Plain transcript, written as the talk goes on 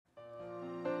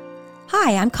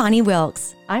Hi, I'm Connie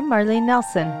Wilkes. I'm Marlene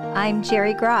Nelson. I'm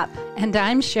Jerry Gropp. And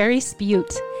I'm Sherry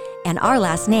Spute. And our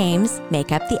last names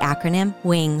make up the acronym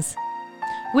WINGS.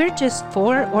 We're just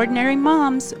four ordinary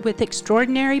moms with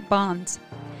extraordinary bonds.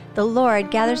 The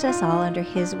Lord gathers us all under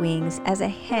His wings as a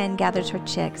hen gathers her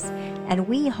chicks, and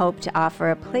we hope to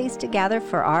offer a place to gather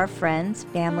for our friends,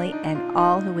 family, and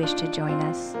all who wish to join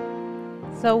us.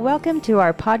 So welcome to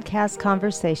our podcast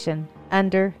conversation,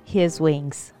 Under His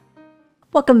Wings.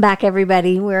 Welcome back,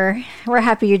 everybody. We're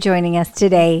happy you're joining us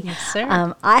today. Yes,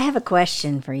 sir. I have a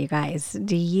question for you guys.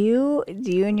 Do you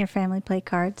and your family play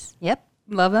cards? Yep.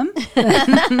 Love them.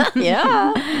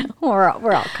 Yeah. We're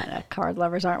all kind of card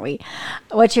lovers, aren't we?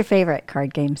 What's your favorite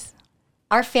card games?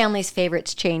 Our family's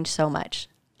favorites change so much,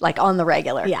 like on the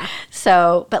regular. Yeah.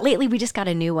 So, but lately we just got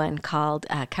a new one called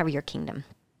Cover Your Kingdom.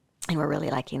 And we're really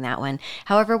liking that one.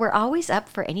 However, we're always up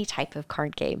for any type of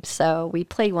card game. So we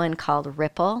play one called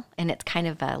Ripple, and it's kind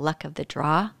of a luck of the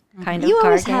draw kind of You card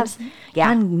always games. have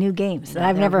fun new games that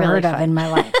I've they're never really heard of fun. in my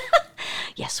life.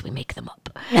 Yes, we make them up.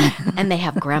 And they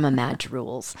have Grandma Madge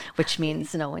rules, which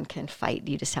means no one can fight.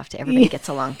 You just have to, everybody gets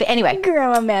along. But anyway.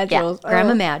 Grandma Madge Yeah, rules.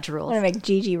 Grandma Madge rules. I want to make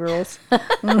Gigi rules.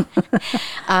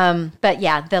 But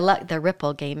yeah, the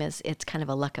Ripple game it's kind of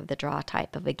a luck of the draw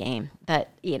type of a game. But,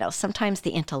 sometimes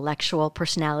the intellectual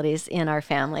personalities in our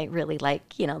family really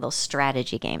like, those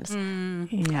strategy games.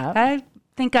 Yeah. I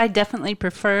think I definitely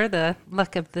prefer the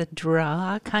luck of the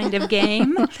draw kind of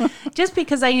game, just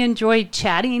because I enjoy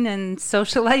chatting and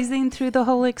socializing through the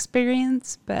whole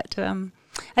experience. But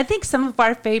I think some of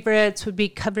our favorites would be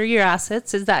Cover Your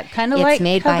Assets. Is that kind of It's like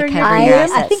made by Cover Your Cover Your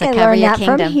Assets. I think so I Cover learned Your that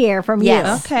Kingdom. from Yes,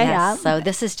 you. Okay. yes. Yeah. So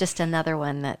this is just another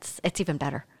one it's even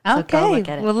better. So go Okay, look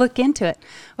at it. we'll look into it.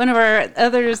 One of our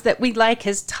others that we like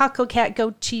is Taco Cat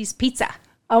Goat Cheese Pizza.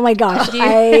 Oh my gosh,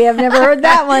 I have never heard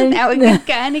that one. That would get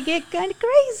kind of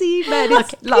crazy, but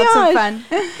it's lots of fun.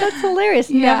 That's hilarious.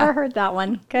 Yeah. Never heard that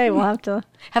one. Okay, we'll have to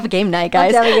Have a game night,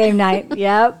 guys. have a game night.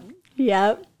 Yep.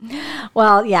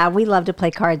 Well, yeah, we love to play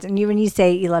cards. And when you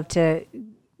say you love to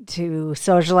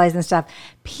socialize and stuff,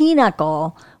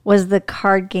 Pinochle was the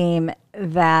card game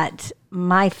that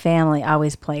my family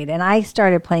always played. And I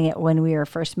started playing it when we were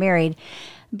first married.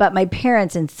 But my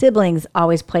parents and siblings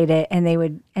always played it,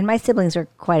 and my siblings are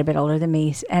quite a bit older than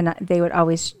me, and they would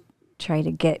always try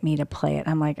to get me to play it.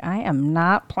 I'm like, I am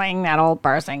not playing that old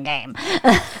person game.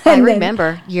 I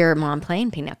remember your mom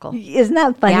playing Pinochle. Isn't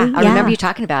that funny? Yeah, I remember you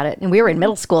talking about it. And we were in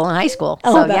middle school and high school.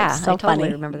 Oh, So that's yeah, so I totally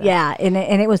funny. remember that. Yeah, and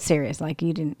it was serious. Like,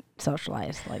 you didn't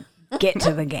socialize, like, get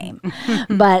to the game.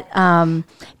 But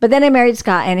then I married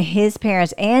Scott, and his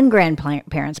parents and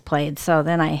grandparents played. So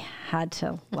then I had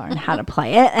to learn how to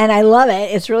play it, and I love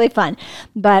it. It's really fun.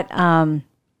 But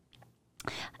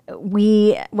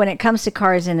when it comes to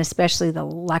cards, and especially the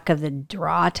luck of the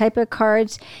draw type of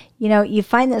cards, you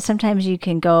find that sometimes you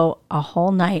can go a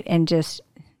whole night and just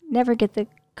never get the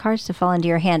cards to fall into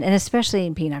your hand, and especially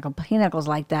in Pinochle. Pinocle's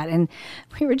like that, and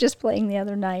we were just playing the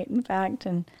other night, in fact,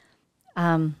 and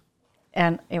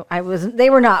they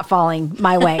were not falling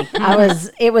my way.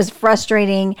 It was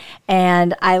frustrating,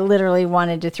 and I literally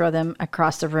wanted to throw them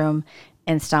across the room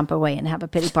and stomp away and have a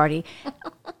pity party.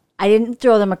 I didn't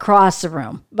throw them across the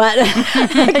room, but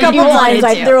a couple times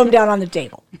I threw them down on the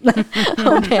table.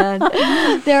 Oh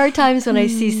man, there are times when I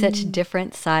see such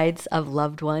different sides of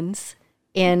loved ones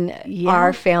in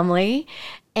our family,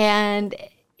 and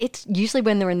it's usually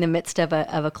when they're in the midst of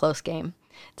a close game.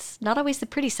 It's not always the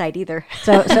pretty side either.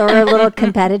 So we're a little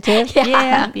competitive.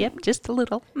 Yeah, yep, just a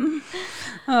little.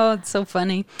 Oh, it's so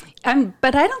funny.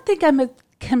 But I don't think I'm as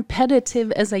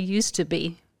competitive as I used to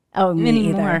be. Oh, me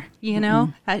anymore.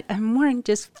 either. I'm more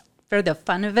just for the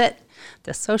fun of it,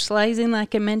 the socializing,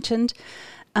 like I mentioned.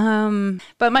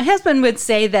 But my husband would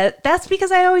say that's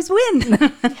because I always win.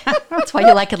 That's why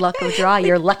you like a luck of the draw.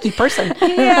 You're a lucky person.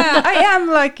 Yeah, I am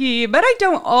lucky, but I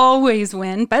don't always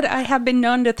win. But I have been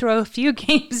known to throw a few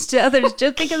games to others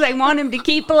just because I want him to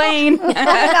keep playing.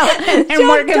 They're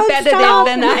more competitive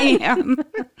than I am.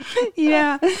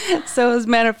 Yeah. So as a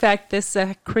matter of fact, this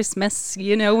Christmas,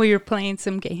 we were playing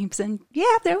some games, and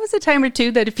yeah, there was a time or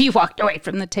two that if you walked away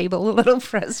from the table a little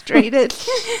frustrated.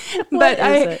 But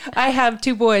I have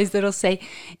two boys that'll say,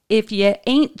 if you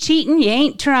ain't cheating, you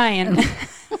ain't trying.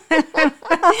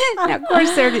 Now, of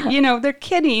course, they're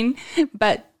kidding,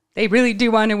 but they really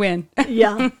do want to win.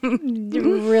 Yeah,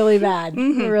 really bad,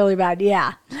 really bad.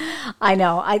 Yeah, I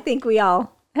know. I think we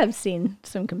all have seen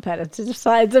some competitive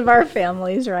sides of our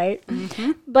families, right?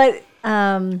 Mm-hmm. But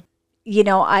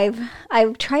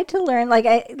I've tried to learn,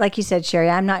 like you said, Sherry,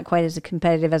 I'm not quite as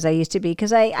competitive as I used to be,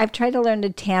 because I've tried to learn to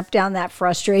tamp down that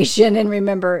frustration and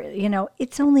remember,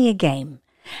 it's only a game.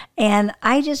 And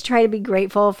I just try to be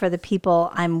grateful for the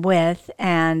people I'm with.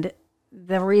 And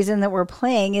the reason that we're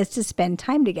playing is to spend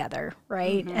time together,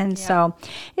 right? And so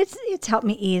it's helped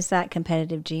me ease that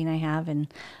competitive gene I have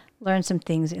and learn some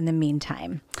things in the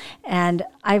meantime. And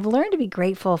I've learned to be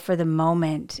grateful for the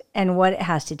moment and what it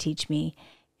has to teach me,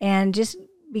 and just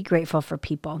be grateful for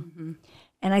people.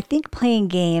 And I think playing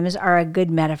games are a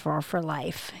good metaphor for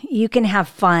life. You can have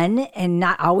fun and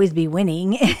not always be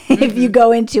winning if you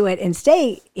go into it and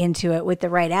stay into it with the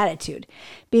right attitude.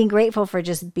 Being grateful for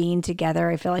just being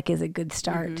together, I feel like, is a good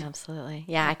start. Absolutely.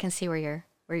 Yeah, I can see where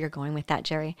you're going with that,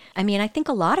 Jerry. I mean, I think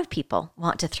a lot of people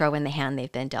want to throw in the hand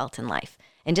they've been dealt in life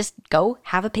and just go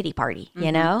have a pity party,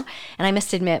 you know? And I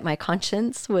must admit, my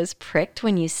conscience was pricked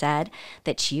when you said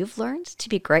that you've learned to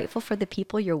be grateful for the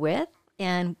people you're with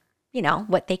and, you know,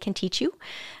 what they can teach you.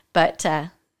 But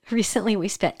recently we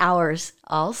spent hours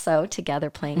also together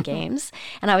playing games.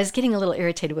 And I was getting a little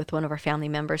irritated with one of our family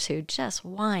members who just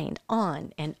whined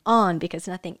on and on because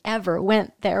nothing ever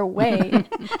went their way.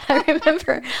 I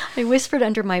remember I whispered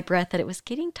under my breath that it was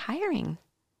getting tiring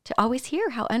to always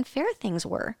hear how unfair things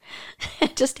were.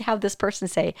 Just to have this person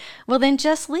say, well, then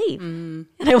just leave. And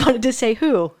I wanted to say,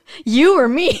 who? You or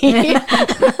me?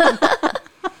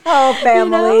 Oh,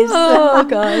 families. Oh,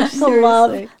 gosh.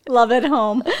 Love at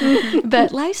home.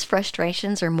 But life's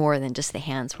frustrations are more than just the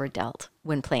hands we're dealt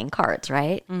when playing cards,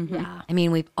 right? Yeah. I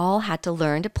mean, we've all had to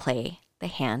learn to play the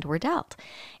hand we're dealt.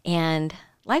 And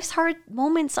life's hard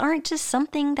moments aren't just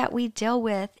something that we deal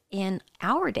with in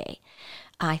our day.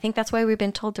 I think that's why we've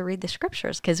been told to read the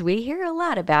scriptures, because we hear a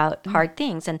lot about hard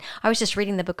things. And I was just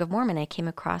reading the Book of Mormon. I came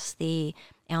across the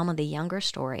Alma the Younger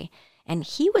story, and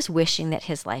he was wishing that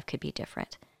his life could be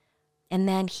different. And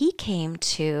then he came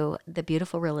to the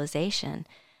beautiful realization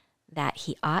that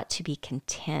he ought to be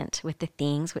content with the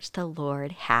things which the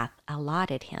Lord hath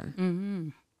allotted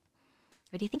him.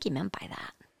 What do you think he meant by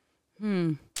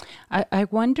that? I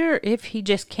wonder if he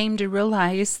just came to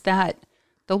realize that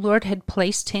the Lord had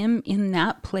placed him in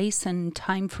that place and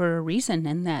time for a reason,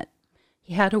 and that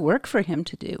he had a work for him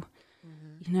to do.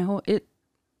 You know, it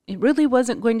really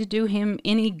wasn't going to do him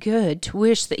any good to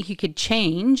wish that he could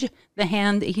change the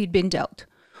hand that he'd been dealt,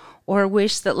 or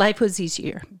wish that life was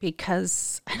easier,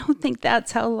 because I don't think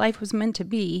that's how life was meant to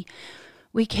be.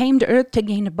 We came to earth to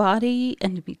gain a body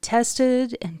and to be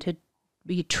tested and to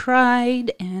be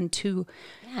tried and to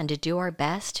do our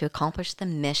best to accomplish the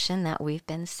mission that we've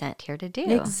been sent here to do.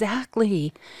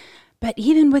 Exactly. But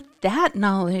even with that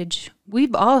knowledge,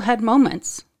 we've all had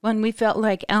moments when we felt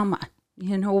like Alma,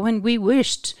 you know, when we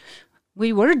wished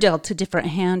we were dealt a different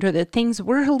hand or that things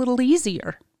were a little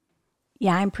easier.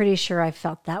 Yeah, I'm pretty sure I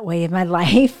felt that way in my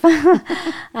life.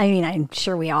 I mean, I'm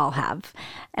sure we all have.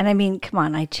 And I mean, come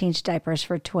on, I changed diapers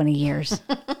for 20 years,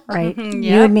 right?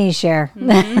 You and me share.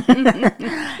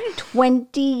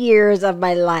 20 years of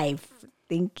my life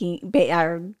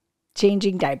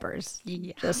changing diapers.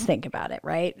 Yeah. Just think about it,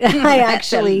 right? I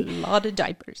actually... a lot of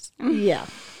diapers. Yeah.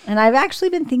 And I've actually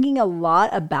been thinking a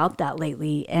lot about that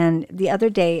lately. And the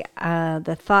other day,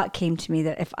 the thought came to me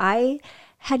that if I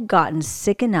had gotten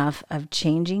sick enough of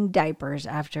changing diapers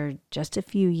after just a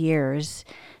few years,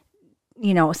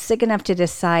 you know, sick enough to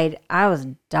decide I was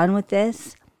done with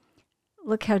this,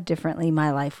 look how differently my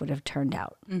life would have turned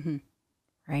out.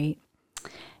 Right?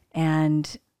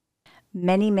 And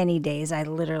many, many days I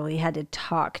literally had to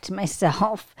talk to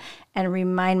myself and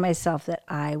remind myself that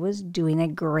I was doing a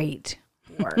great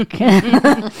work.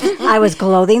 I was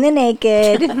clothing the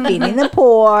naked, feeding the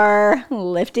poor,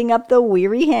 lifting up the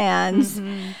weary hands.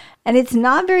 And it's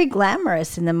not very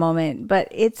glamorous in the moment, but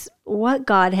it's what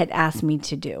God had asked me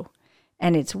to do.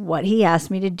 And it's what he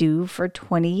asked me to do for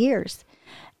 20 years.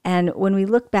 And when we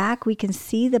look back, we can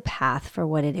see the path for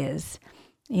what it is.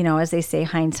 You know, as they say,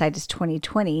 hindsight is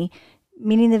 20/20,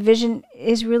 meaning the vision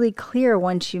is really clear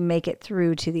once you make it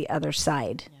through to the other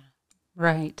side.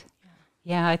 Right.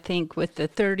 Yeah, I think with the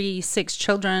 36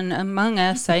 children among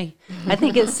us, I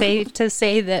think it's safe to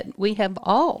say that we have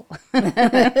all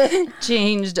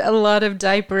changed a lot of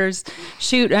diapers.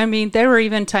 Shoot, I mean, there were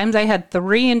even times I had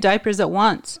 3 in diapers at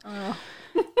once. Oh.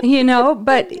 You know,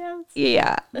 but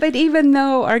yeah, but even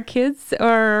though our kids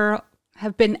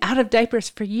have been out of diapers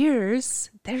for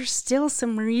years, there's still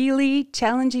some really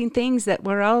challenging things that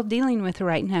we're all dealing with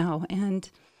right now. And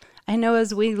I know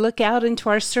as we look out into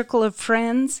our circle of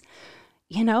friends,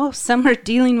 you know, some are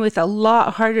dealing with a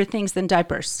lot harder things than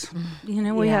diapers. You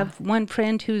know, we have one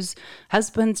friend whose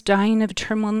husband's dying of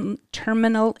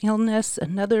terminal illness,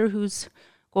 another who's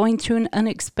going through an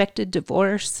unexpected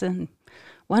divorce, and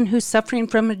one who's suffering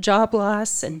from a job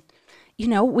loss. And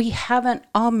we haven't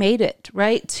all made it,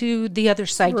 right, to the other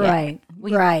side Right,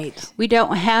 yet. right. We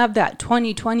don't have that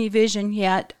 2020 vision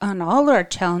yet on all our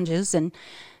challenges. And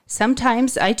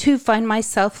sometimes I, too, find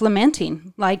myself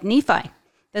lamenting, like Nephi,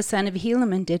 the son of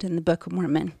Helaman, did in the Book of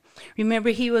Mormon. Remember,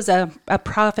 he was a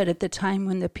prophet at the time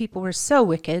when the people were so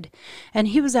wicked, and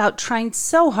he was out trying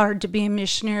so hard to be a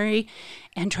missionary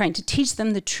and trying to teach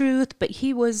them the truth, but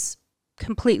he was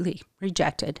completely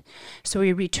rejected. So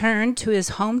he returned to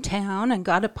his hometown and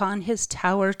got upon his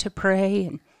tower to pray,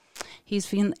 and he's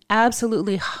feeling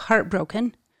absolutely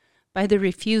heartbroken by the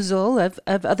refusal of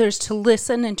others to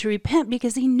listen and to repent,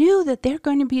 because he knew that they're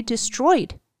going to be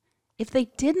destroyed if they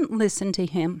didn't listen to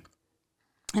him.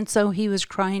 And so he was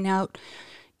crying out,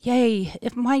 "Yea,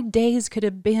 if my days could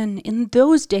have been in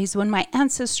those days when my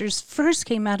ancestors first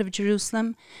came out of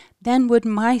Jerusalem, then would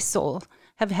my soul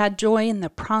have had joy in the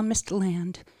promised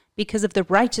land because of the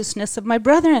righteousness of my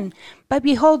brethren. But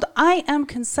behold, I am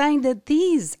consigned that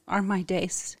these are my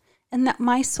days, and that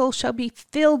my soul shall be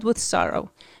filled with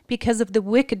sorrow because of the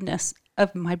wickedness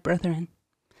of my brethren."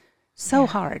 So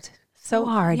hard. So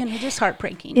hard. Just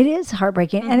heartbreaking. It is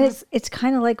heartbreaking. And it's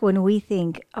kind of like when we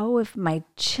think, oh, if my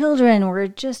children were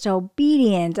just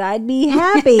obedient, I'd be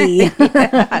happy.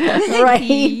 Right?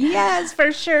 Yes,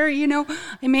 for sure.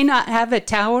 I may not have a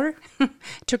tower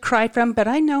to cry from, but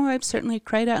I know I've certainly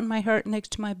cried out in my heart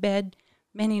next to my bed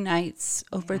many nights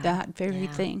over that very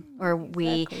thing. Or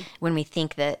when we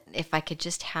think that if I could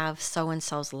just have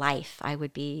so-and-so's life, I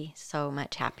would be so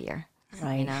much happier.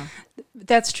 Right.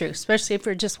 That's true, especially if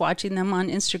we're just watching them on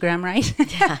Instagram, right?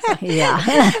 Yeah.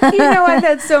 I've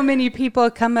had so many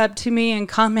people come up to me and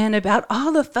comment about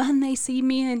all the fun they see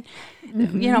me and,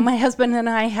 my husband and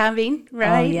I having,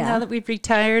 right? Oh, yeah. Now that we've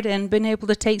retired and been able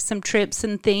to take some trips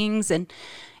and things. And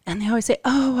they always say,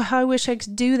 "Oh, how I wish I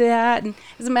could do that." And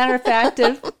as a matter of fact,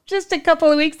 just a couple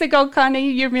of weeks ago,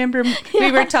 Connie, you remember we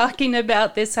were talking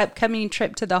about this upcoming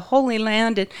trip to the Holy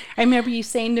Land. And I remember you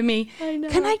saying to me,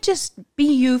 "Can I just be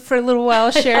you for a little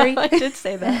while, Sherry?" I did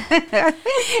say that.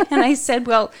 And I said,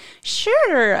 "Well,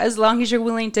 sure, as long as you're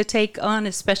willing to take on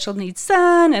a special needs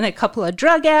son and a couple of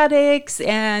drug addicts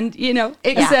and,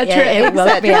 et cetera, it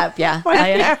woke me up, yeah.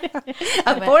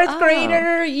 a fourth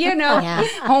grader,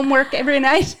 homework every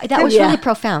night." That was really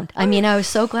profound. I mean, I was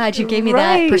so glad you gave me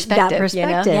that perspective.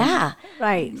 Yeah.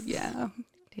 Right. Yeah.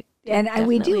 And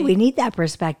we need that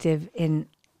perspective in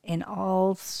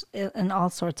all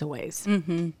sorts of ways.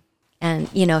 Mm-hmm.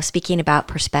 And, speaking about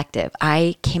perspective,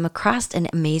 I came across an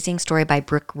amazing story by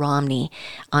Brooke Romney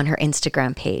on her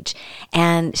Instagram page.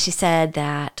 And she said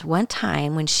that one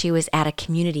time when she was at a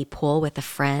community pool with a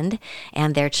friend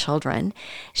and their children,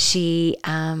 they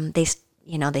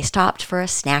stopped for a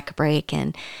snack break,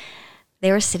 and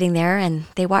they were sitting there and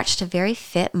they watched a very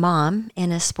fit mom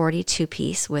in a sporty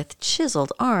two-piece with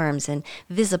chiseled arms and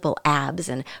visible abs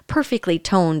and perfectly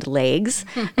toned legs,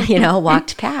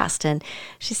 walked past. And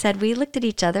she said, we looked at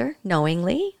each other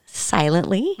knowingly,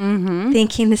 silently,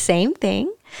 thinking the same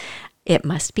thing. It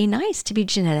must be nice to be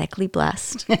genetically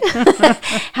blessed.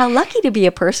 How lucky to be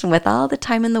a person with all the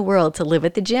time in the world to live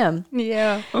at the gym.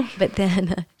 Yeah. But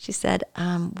then she said,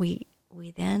 we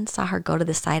then saw her go to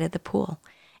the side of the pool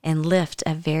and lift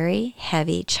a very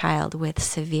heavy child with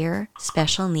severe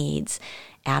special needs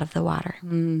out of the water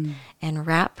and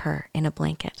wrap her in a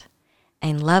blanket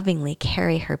and lovingly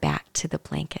carry her back to the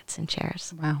blankets and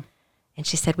chairs. Wow. And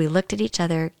she said, we looked at each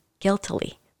other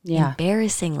guiltily,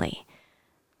 embarrassingly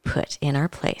put in our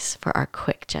place for our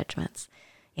quick judgments.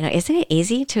 Isn't it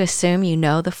easy to assume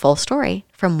the full story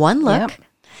from one look,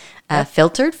 a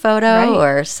filtered photo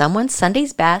or someone's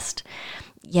Sunday's best?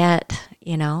 Yet,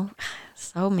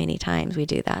 so many times we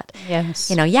do that.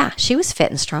 Yes. She was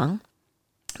fit and strong,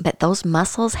 but those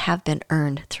muscles have been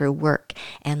earned through work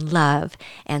and love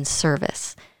and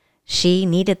service. She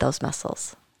needed those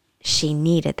muscles. She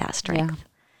needed that strength. Yeah.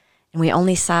 And we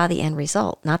only saw the end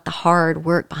result, not the hard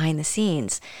work behind the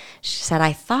scenes. She said,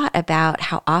 I thought about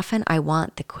how often I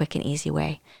want the quick and easy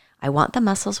way. I want the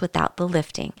muscles without the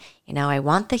lifting. I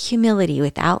want the humility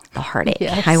without the heartache.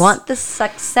 Yes. I want the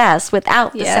success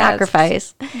without the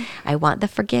sacrifice. I want the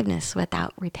forgiveness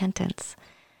without repentance.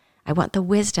 I want the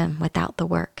wisdom without the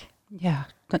work. Yeah.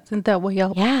 Isn't that what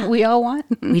we all want?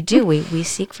 We do. We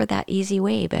seek for that easy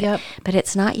way, but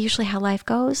it's not usually how life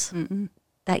goes. Mm-mm.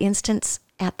 That instance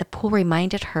at the pool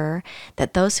reminded her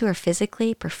that those who are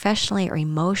physically, professionally, or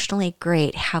emotionally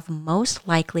great have most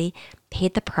likely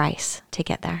paid the price to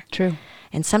get there. True.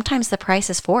 And sometimes the price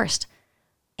is forced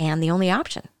and the only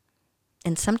option.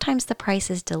 And sometimes the price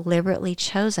is deliberately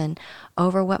chosen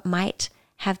over what might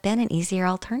have been an easier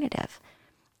alternative.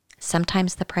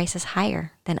 Sometimes the price is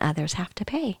higher than others have to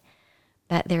pay.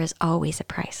 But there is always a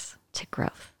price to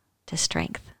growth, to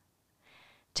strength,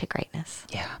 to greatness.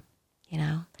 Yeah. You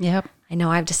know? Yep. I know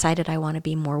I've decided I want to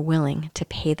be more willing to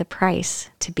pay the price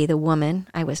to be the woman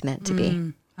I was meant to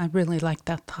be. I really like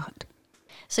that thought.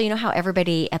 So you know how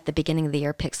everybody at the beginning of the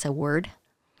year picks a word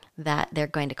that they're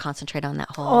going to concentrate on that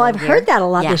whole Oh, I've year? heard that a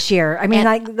lot Yeah. this year. I mean,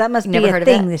 And that must be never a heard of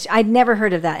thing. it? I'd never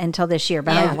heard of that until this year,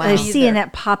 but Yeah, I've wow. seen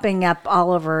it popping up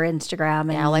all over Instagram.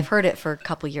 And Yeah, well, I've heard it for a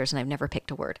couple of years and I've never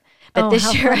picked a word. But Oh, this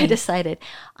how year I funny. decided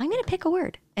I'm going to pick a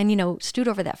word and, stewed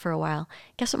over that for a while.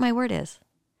 Guess what my word is?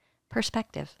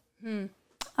 Perspective.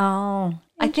 oh,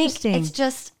 I think interesting. it's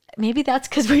just, maybe that's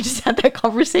because we just had that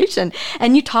conversation.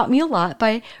 And you taught me a lot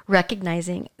by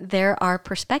recognizing there are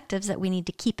perspectives that we need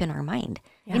to keep in our mind.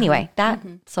 Anyway,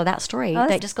 so that story,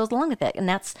 that just goes along with it. And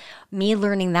that's me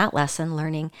learning that lesson,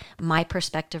 learning my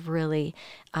perspective really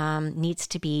needs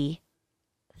to be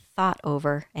thought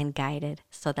over and guided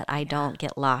so that I don't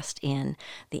get lost in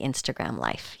the Instagram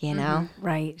life, you know?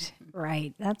 Right.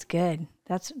 That's good.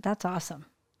 That's awesome.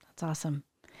 That's awesome.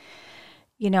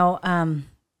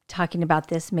 Talking about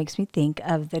this makes me think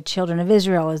of the children of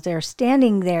Israel as they're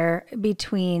standing there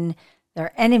between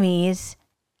their enemies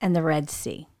and the Red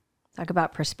Sea. Talk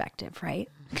about perspective, right?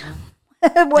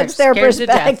 What's They're their scared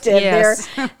to death, perspective? yes.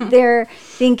 They're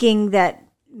thinking that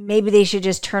maybe they should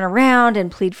just turn around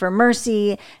and plead for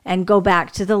mercy and go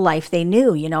back to the life they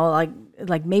knew,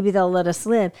 like maybe they'll let us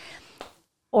live.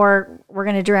 Or we're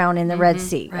going to drown in the Red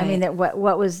Sea. right. I mean,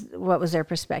 what was their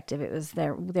perspective? It was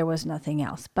there was nothing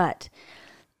else. But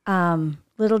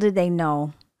little did they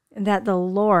know that the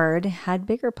Lord had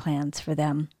bigger plans for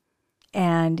them,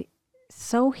 and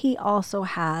so He also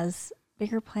has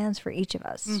bigger plans for each of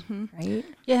us, right?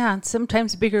 Yeah, and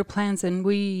sometimes bigger plans than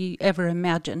we ever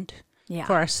imagined Yeah.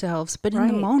 for ourselves. But in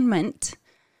the Right. moment,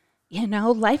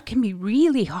 life can be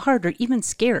really hard or even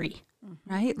scary,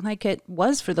 right? Like it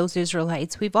was for those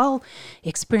Israelites. We've all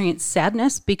experienced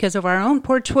sadness because of our own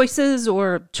poor choices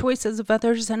or choices of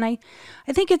others. And I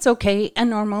think it's okay and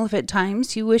normal if at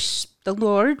times you wish the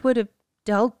Lord would have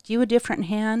dealt you a different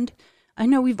hand. I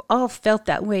know we've all felt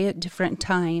that way at different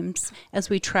times as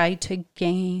we try to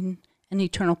gain an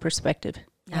eternal perspective.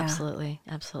 Yeah. Absolutely.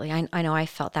 I know I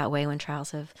felt that way when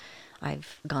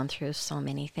I've gone through so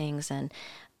many things and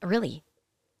really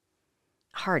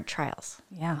hard trials.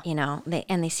 Yeah.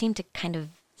 They seem to kind of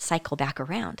cycle back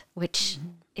around, which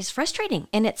is frustrating.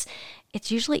 And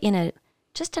it's usually in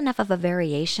just enough of a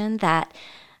variation that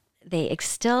they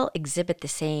still exhibit the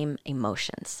same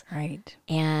emotions. Right.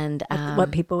 And What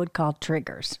people would call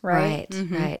triggers, right?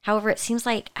 Right. However, it seems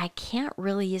like I can't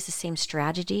really use the same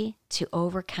strategy to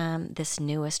overcome this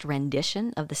newest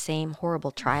rendition of the same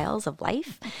horrible trials of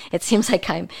life. It seems like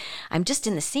I'm just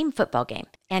in the same football game.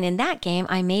 And in that game,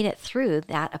 I made it through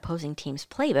that opposing team's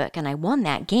playbook, and I won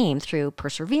that game through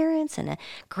perseverance and a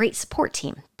great support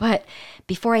team. But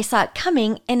before I saw it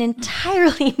coming, an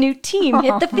entirely new team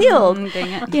hit the field.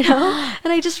 Dang it.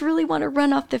 And I just really want to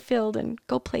run off the field and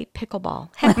go play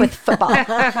pickleball. Heck with football.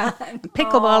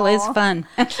 Pickleball is fun.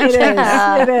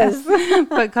 It is.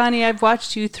 But Connie, I've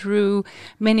watched you through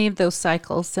many of those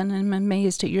cycles, and I'm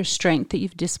amazed at your strength that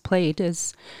you've displayed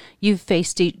as you've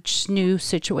faced each new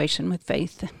situation with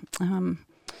faith.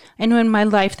 I know in my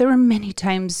life there were many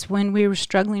times when we were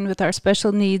struggling with our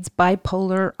special needs,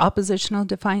 bipolar, oppositional,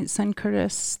 defiant son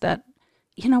Curtis, that,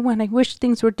 when I wished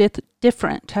things were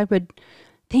different, I would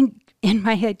think in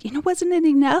my head, wasn't it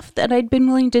enough that I'd been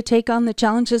willing to take on the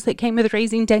challenges that came with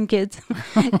raising 10 kids?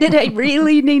 Did I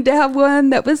really need to have one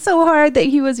that was so hard that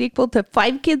he was equal to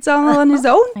 5 kids all on his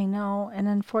own? I know. And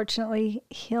unfortunately,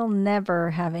 he'll never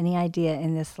have any idea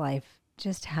in this life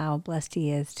just how blessed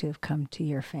he is to have come to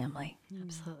your family.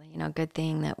 Absolutely. Good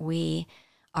thing that we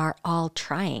are all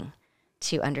trying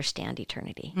to understand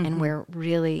eternity. And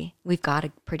we've got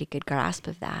a pretty good grasp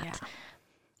of that. Yeah,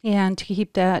 and to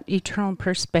keep that eternal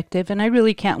perspective. And I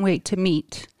really can't wait to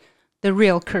meet the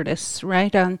real Curtis,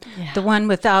 right? The one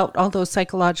without all those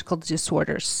psychological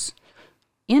disorders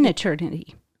in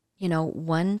eternity.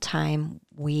 One time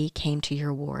we came to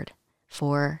your ward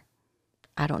for,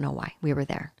 I don't know why, we were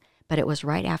there. But it was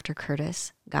right after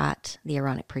Curtis got the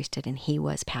Aaronic priesthood and he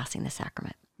was passing the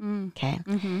sacrament. Okay?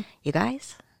 You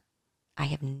guys, I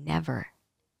have never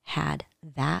had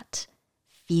that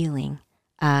feeling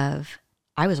of,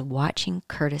 I was watching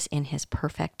Curtis in his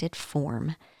perfected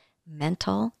form,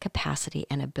 mental capacity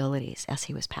and abilities as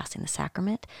he was passing the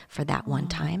sacrament for that one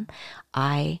time.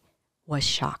 I was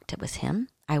shocked it was him.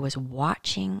 I was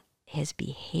watching his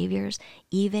behaviors.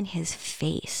 Even his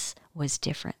face was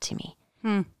different to me.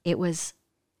 It was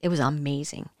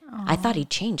amazing. I thought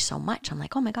he'd changed so much. I'm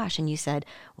like, oh my gosh. And you said,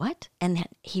 what? And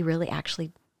he really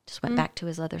actually just went back to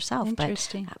his other self.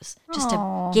 Interesting. But that was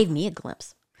just gave me a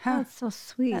glimpse. That's so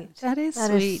sweet. That is That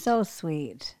sweet. is so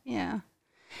sweet. Yeah.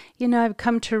 You know, I've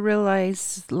come to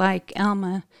realize, like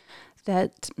Alma,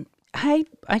 that I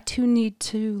too need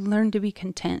to learn to be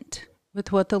content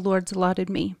with what the Lord's allotted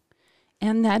me.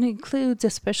 And that includes a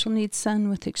special needs son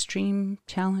with extreme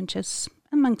challenges,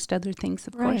 amongst other things,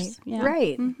 of course. Yeah.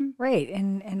 Right. Right.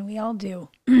 And we all do.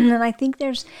 And I think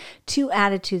there's two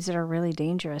attitudes that are really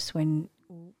dangerous when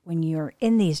you're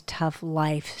in these tough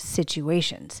life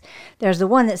situations. There's the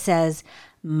one that says,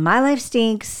 my life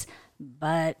stinks,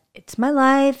 but it's my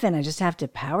life and I just have to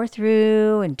power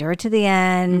through, endure to the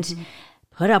end,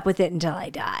 put up with it until I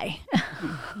die.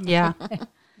 Yeah.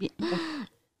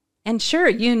 And sure,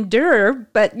 you endure,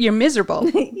 but you're miserable.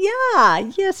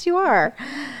 Yeah, yes, you are.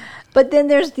 But then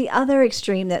there's the other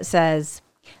extreme that says,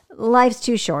 life's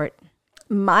too short.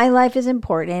 My life is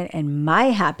important and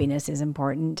my happiness is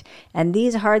important. And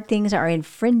these hard things are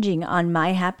infringing on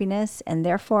my happiness. And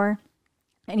therefore,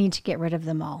 I need to get rid of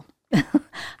them all.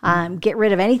 Get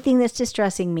rid of anything that's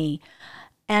distressing me.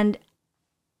 And,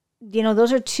 you know,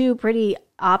 those are two pretty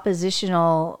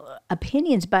oppositional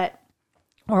opinions,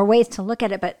 or ways to look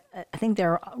at it, but I think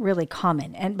they're really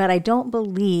common. But I don't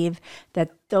believe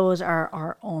that those are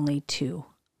our only two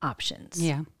options.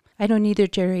 Yeah. I don't either,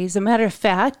 Jerry. As a matter of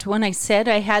fact, when I said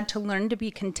I had to learn to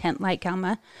be content like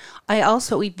Alma, I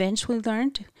also eventually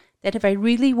learned that if I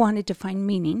really wanted to find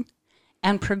meaning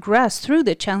and progress through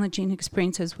the challenging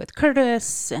experiences with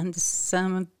Curtis and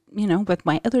some, with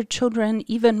my other children,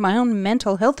 even my own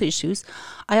mental health issues,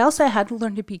 I also had to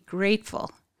learn to be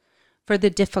grateful for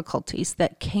the difficulties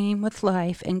that came with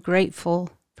life and grateful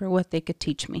for what they could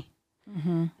teach me.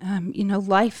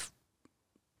 Life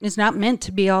is not meant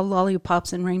to be all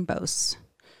lollipops and rainbows.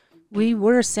 We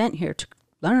were sent here to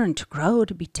learn, to grow,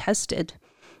 to be tested.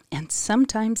 And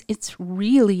sometimes it's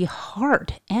really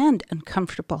hard and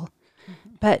uncomfortable.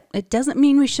 But it doesn't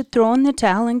mean we should throw in the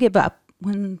towel and give up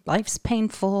when life's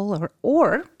painful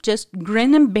or just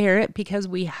grin and bear it because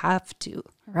we have to.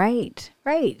 Right.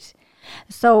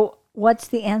 So what's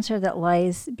the answer that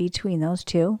lies between those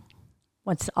two?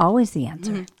 What's always the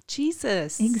answer?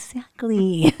 Jesus.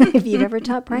 Exactly. If you've ever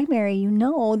taught primary, you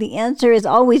know the answer is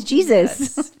always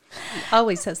Jesus. Yes. He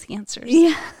always has the answers.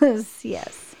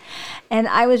 Yes. And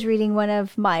I was reading one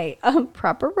of my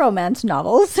proper romance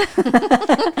novels,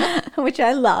 which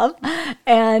I love.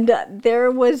 And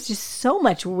there was just so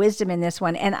much wisdom in this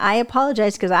one. And I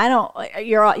apologize because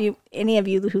any of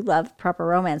you who love proper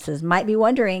romances might be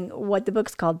wondering what the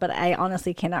book's called, but I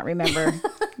honestly cannot remember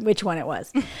which one it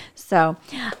was. So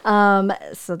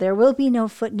there will be no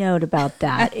footnote about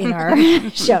that in our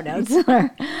show notes.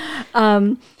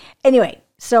 Anyway.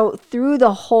 So through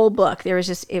the whole book, it was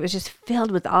just filled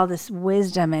with all this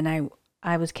wisdom, and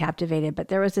I was captivated. But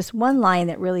there was this one line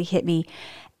that really hit me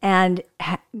and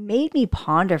made me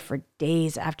ponder for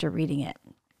days after reading it.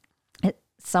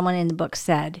 Someone in the book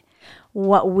said,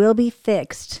 "What will be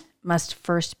fixed must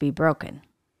first be broken."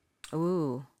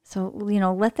 Ooh. So,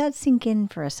 let that sink in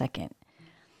for a second.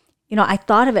 I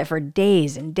thought of it for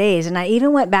days and days, and I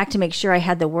even went back to make sure I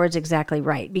had the words exactly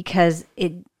right, because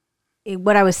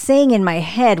what I was saying in my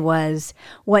head was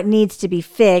what needs to be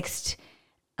fixed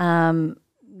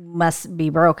must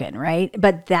be broken, right?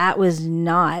 But that was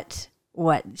not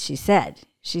what she said.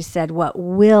 She said what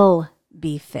will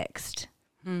be fixed.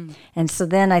 And so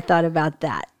then I thought about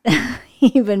that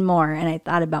even more, and I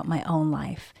thought about my own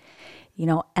life.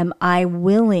 Am I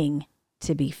willing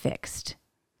to be fixed?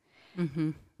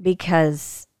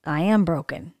 Because I am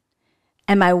broken.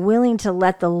 Am I willing to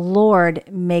let the Lord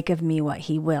make of me what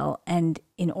he will? And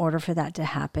in order for that to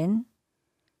happen,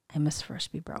 I must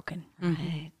first be broken.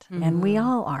 Right. And we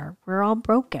all are. We're all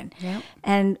broken. Yep.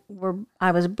 And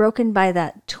I was broken by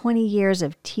that 20 years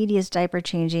of tedious diaper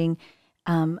changing,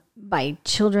 by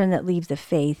children that leave the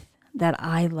faith that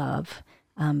I love,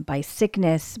 by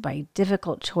sickness, by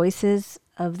difficult choices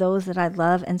of those that I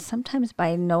love, and sometimes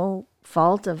by no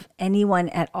fault of anyone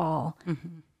at all.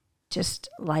 Just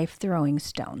life throwing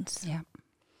stones. Yeah.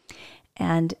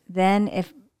 And then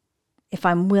if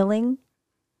I'm willing,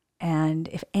 and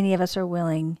if any of us are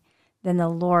willing, then the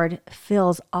Lord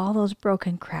fills all those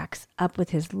broken cracks up with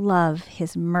his love,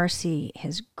 his mercy,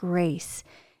 his grace,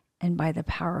 and by the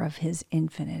power of his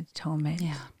infinite atonement.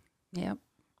 Yeah. Yep.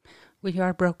 We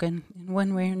are broken in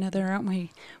one way or another, aren't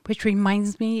we? Which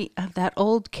reminds me of that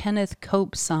old Kenneth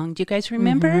Cope song. Do you guys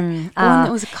remember? The one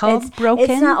that was called Broken?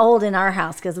 It's not old in our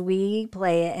house because we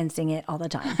play it and sing it all the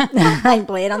time. I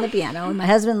play it on the piano, and my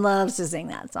husband loves to sing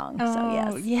that song. So,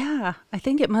 yes. Yeah. I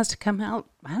think it must have come out,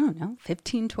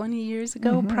 15, 20 years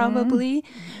ago, probably.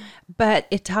 But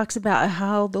it talks about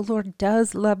how the Lord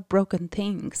does love broken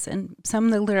things. And some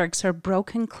of the lyrics are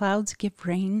broken clouds give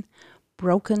rain,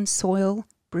 broken soil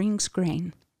brings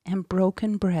grain, and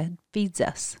broken bread feeds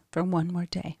us for one more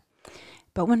day.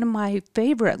 But one of my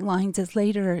favorite lines is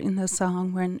later in the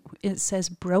song when it says,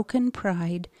 broken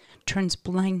pride turns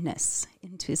blindness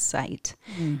into sight.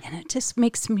 And it just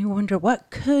makes me wonder,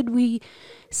 what could we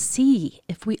see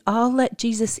if we all let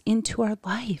Jesus into our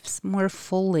lives more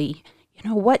fully? You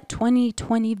know, what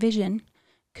 2020 vision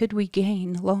could we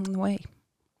gain along the way?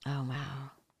 Oh,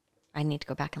 wow. I need to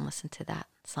go back and listen to that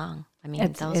song. I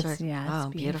mean, those are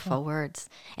beautiful words.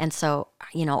 And so,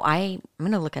 you know, I'm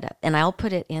going to look it up and I'll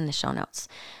put it in the show notes.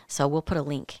 So we'll put a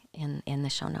link in the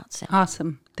show notes.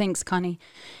 Awesome. Thanks, Connie.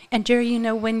 And Jerry, you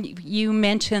know, when you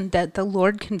mentioned that the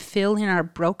Lord can fill in our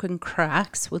broken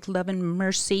cracks with love and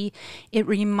mercy, it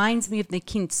reminds me of the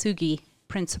kintsugi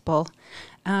principle,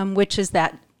 which is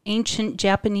that ancient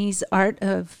Japanese art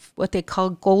of what they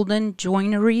call golden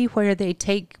joinery, where they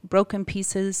take broken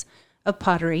pieces of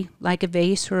pottery, like a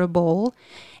vase or a bowl,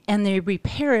 and they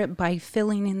repair it by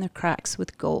filling in the cracks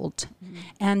with gold.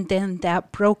 And then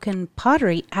that broken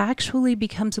pottery actually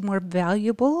becomes more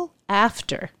valuable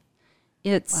after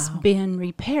it's been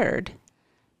repaired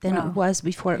than it was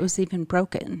before it was even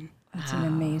broken. That's an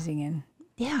amazing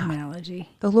analogy.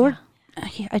 The Lord,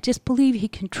 I just believe he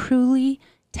can truly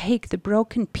take the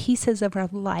broken pieces of our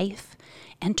life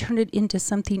and turn it into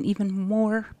something even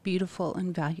more beautiful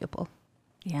and valuable.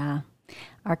 Yeah.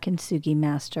 Our kintsugi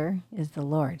master is the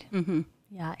Lord. Mm-hmm.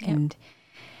 Yeah. And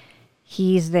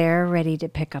he's there ready to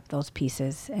pick up those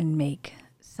pieces and make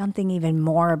something even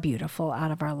more beautiful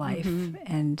out of our life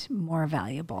and more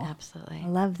valuable. Absolutely. I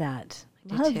love that.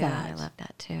 I love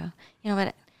that too. You know,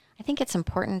 but I think it's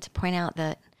important to point out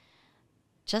that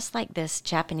just like this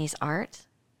Japanese art,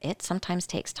 it sometimes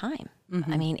takes time.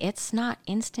 I mean, it's not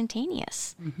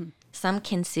instantaneous. Some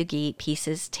kintsugi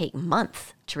pieces take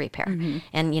months to repair.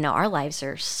 And, you know, our lives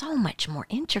are so much more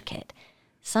intricate.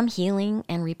 Some healing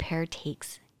and repair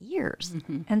takes years.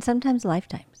 And sometimes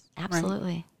lifetimes.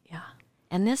 Absolutely. Right? Yeah.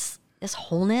 And this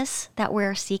wholeness that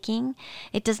we're seeking,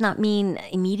 it does not mean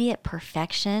immediate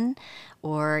perfection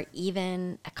or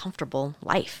even a comfortable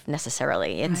life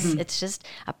necessarily. It's just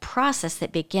a process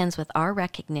that begins with our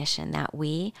recognition that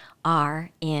we are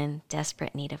in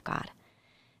desperate need of God,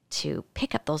 to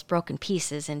pick up those broken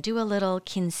pieces and do a little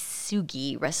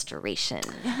kintsugi restoration.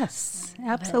 Yes,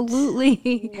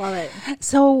 absolutely. Love it.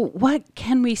 So what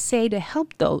can we say to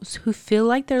help those who feel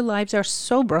like their lives are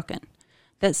so broken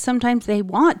that sometimes they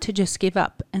want to just give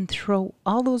up and throw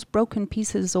all those broken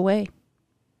pieces away?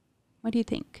 What do you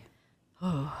think?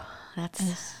 Oh,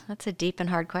 that's a deep and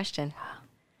hard question.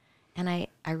 And I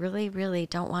really, really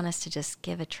don't want us to just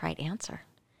give a trite answer,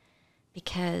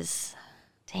 because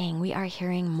dang, we are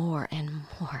hearing more and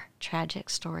more tragic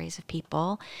stories of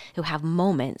people who have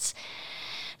moments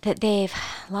that they've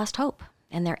lost hope,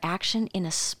 and their action in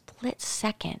a split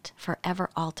second forever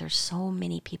alters so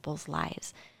many people's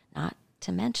lives, not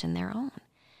to mention their own.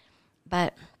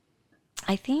 But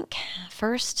I think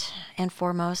first and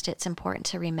foremost, it's important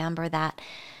to remember that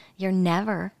you're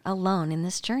never alone in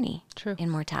this journey in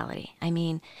mortality. I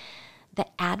mean, the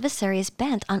adversary is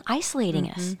bent on isolating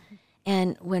us.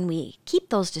 And when we keep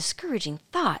those discouraging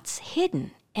thoughts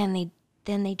hidden, and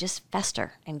then they just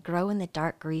fester and grow in the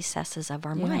dark recesses of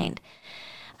our mind.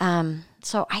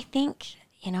 So I think,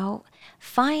 you know,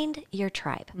 find your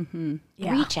tribe.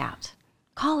 Reach out.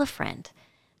 Call a friend.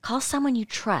 Call someone you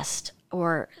trust,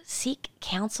 or seek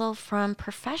counsel from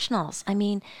professionals. I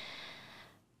mean,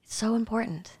 it's so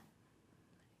important.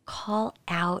 Call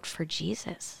out for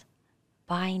Jesus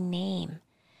by name.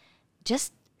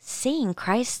 Just saying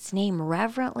Christ's name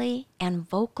reverently and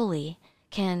vocally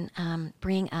can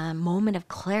bring a moment of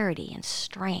clarity and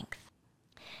strength.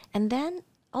 And then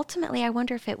ultimately, I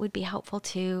wonder if it would be helpful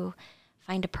to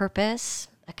find a purpose,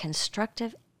 a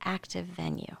constructive, active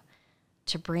venue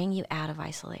to bring you out of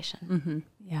isolation.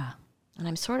 Yeah. And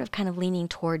I'm sort of kind of leaning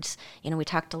towards, you know, we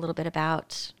talked a little bit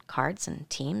about cards and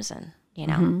teams and, you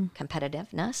know,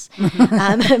 competitiveness.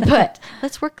 But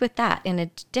let's work with that in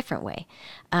a different way.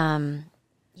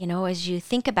 You know, as you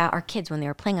think about our kids when they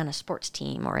were playing on a sports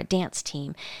team or a dance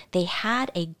team, they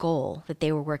had a goal that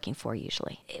they were working for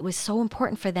usually. It was so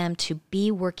important for them to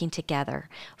be working together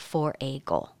for a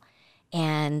goal.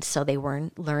 And so they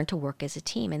learned to work as a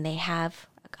team, and they have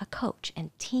a coach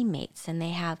and teammates, and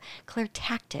they have clear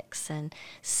tactics and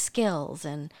skills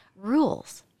and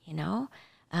rules, you know.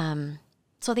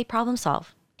 So they problem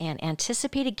solve and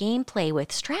anticipate a gameplay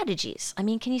with strategies. I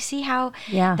mean, can you see how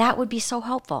that would be so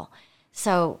helpful?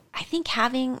 So I think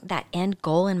having that end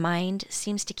goal in mind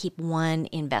seems to keep one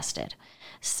invested.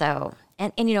 So,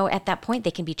 and at that point,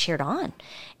 they can be cheered on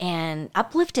and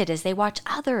uplifted as they watch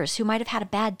others who might have had a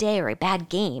bad day or a bad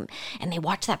game, and they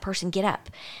watch that person get up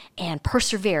and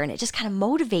persevere. And it just kind of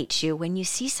motivates you when you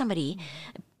see somebody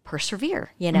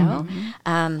persevere,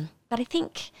 But I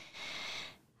think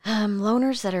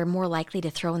loners that are more likely to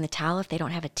throw in the towel if they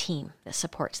don't have a team that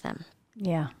supports them.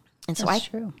 Yeah. And so that's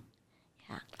true.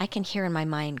 Yeah, I can hear in my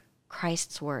mind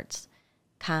Christ's words,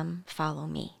 "Come, follow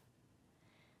me."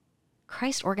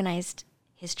 Christ organized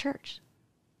his church,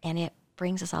 and it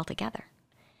brings us all together.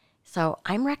 So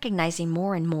I'm recognizing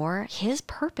more and more his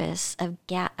purpose of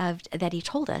that he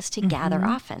told us to gather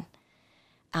often.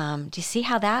 Do you see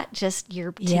how that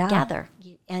you're together?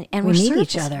 And we we're need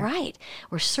each other. Right.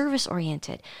 We're service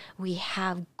oriented. We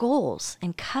have goals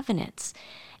and covenants.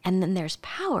 And then there's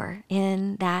power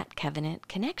in that covenant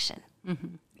connection.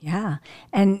 Mm-hmm. Yeah.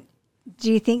 And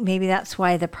do you think maybe that's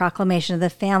why the proclamation of the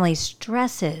family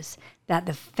stresses that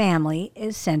the family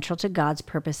is central to God's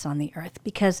purpose on the earth?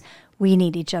 Because we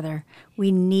need each other.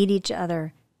 We need each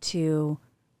other to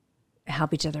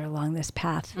help each other along this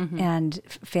path. And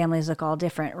families look all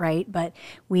different, right? But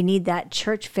we need that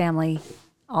church family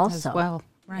also. As well.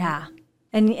 Right. Yeah.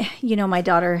 And, my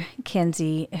daughter,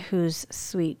 Kenzie, whose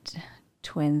sweet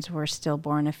twins were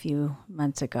stillborn a few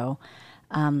months ago,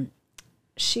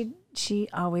 she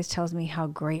always tells me how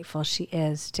grateful she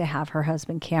is to have her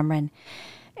husband, Cameron.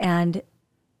 And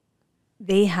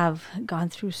they have gone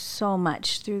through so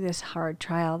much through this hard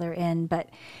trial they're in. But,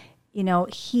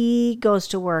 he goes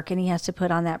to work and he has to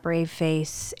put on that brave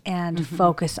face and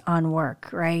focus on work,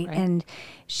 right? And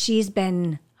she's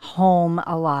been home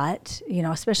a lot,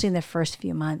 especially in the first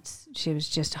few months. She was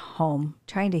just home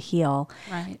trying to heal.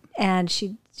 Right. And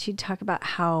she'd talk about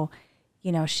how,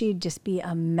 she'd just be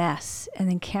a mess. And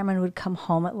then Cameron would come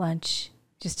home at lunch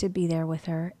just to be there with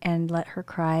her and let her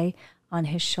cry on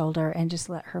his shoulder and just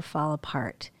let her fall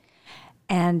apart.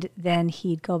 And then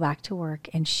he'd go back to work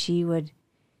and she would,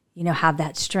 have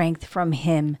that strength from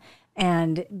him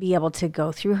and be able to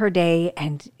go through her day.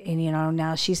 And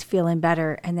now she's feeling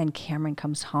better. And then Cameron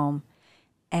comes home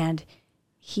and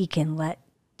he can let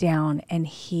down and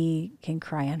he can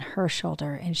cry on her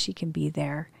shoulder and she can be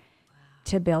there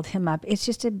to build him up. It's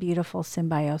just a beautiful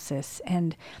symbiosis.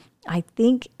 And I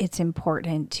think it's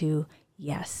important to,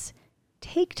 yes,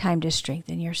 take time to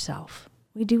strengthen yourself.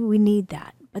 We need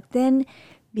that. But then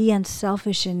be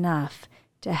unselfish enough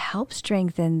to help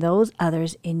strengthen those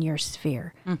others in your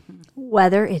sphere,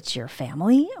 whether it's your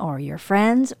family or your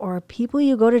friends or people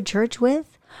you go to church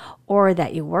with or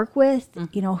that you work with,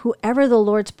 whoever the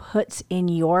Lord puts in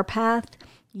your path,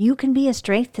 you can be a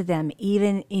strength to them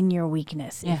even in your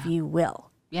weakness, if you will.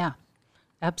 Yeah,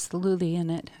 absolutely. And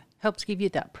it helps give you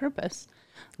that purpose.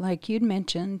 Like you'd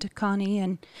mentioned, Connie,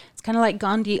 and it's kind of like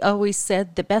Gandhi always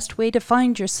said, the best way to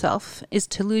find yourself is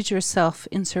to lose yourself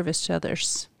in service to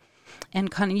others. And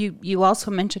Connie, you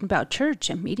also mentioned about church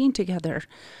and meeting together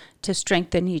to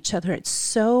strengthen each other. It's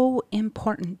so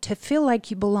important to feel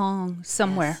like you belong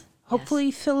somewhere. Yes. Hopefully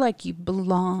you feel like you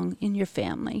belong in your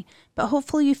family, but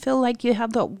hopefully you feel like you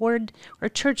have that word or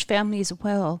church family as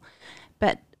well.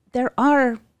 But there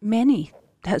are many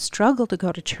that struggle to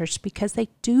go to church because they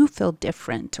do feel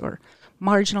different or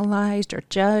marginalized or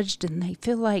judged, and they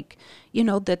feel like,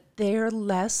 that their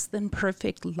less than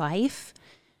perfect life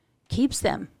keeps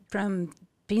them from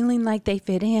feeling like they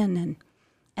fit in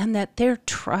and that their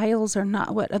trials are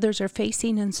not what others are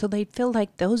facing. And so they feel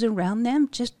like those around them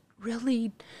just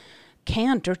really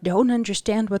can't or don't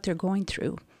understand what they're going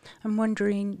through. I'm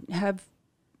wondering, have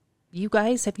you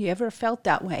ever felt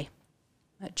that way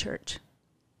at church?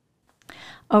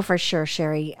 Oh, for sure,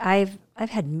 Sherry. I've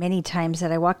had many times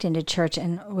that I walked into church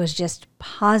and was just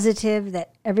positive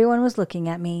that everyone was looking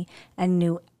at me and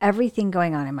knew everything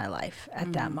going on in my life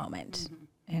at that moment.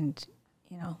 And,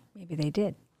 maybe they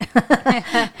did.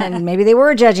 And maybe they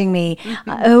were judging me.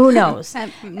 Who knows?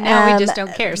 Now we just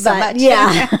don't care so much.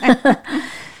 Yeah.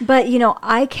 But,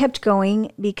 I kept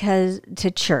going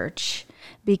to church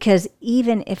because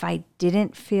even if I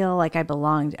didn't feel like I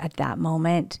belonged at that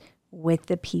moment with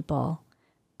the people,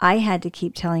 I had to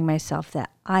keep telling myself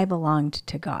that I belonged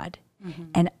to God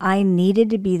and I needed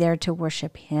to be there to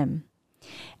worship him.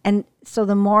 And so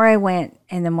the more I went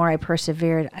and the more I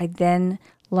persevered, I then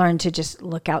learned to just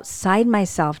look outside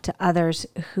myself to others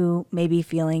who may be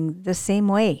feeling the same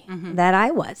way that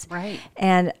I was. Right.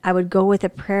 And I would go with a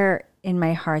prayer in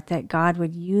my heart that God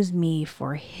would use me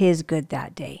for his good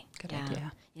that day. Good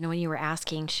idea. You know, when you were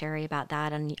asking Sherry about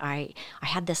that, and I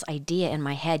had this idea in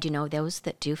my head, you know, those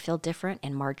that do feel different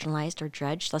and marginalized or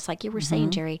judged, just like you were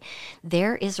saying, Jerry,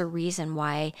 there is a reason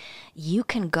why you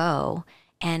can go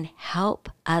and help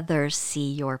others see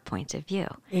your point of view.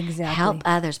 Exactly. Help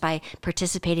others by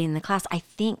participating in the class. I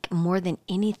think more than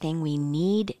anything, we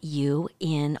need you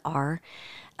in our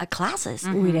classes.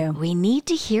 We do. We need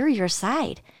to hear your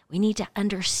side. We need to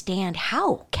understand,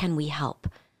 how can we help?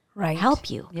 Right. Help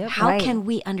you. Yep. How Right. can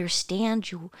we understand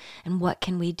you, and what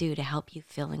can we do to help you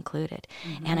feel included?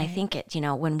 And I think it, you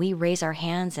know, when we raise our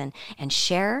hands and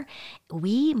share,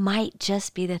 we might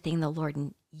just be the thing the Lord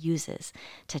uses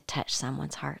to touch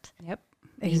someone's heart. Yep.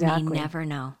 Exactly. You may never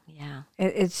know. Yeah.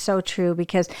 It's so true,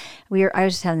 because I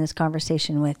was just having this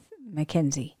conversation with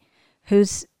Mackenzie,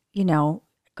 who's, you know,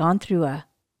 gone through a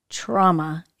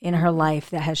trauma in her life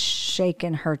that has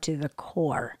shaken her to the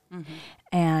core.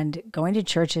 And going to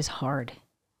church is hard.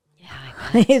 Yeah.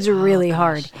 It's really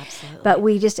hard. Absolutely. But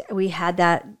we had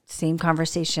that same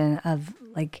conversation of,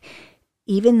 like,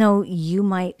 even though you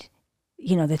might,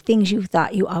 you know, the things you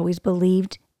thought you always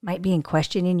believed might be in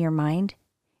question in your mind,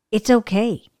 it's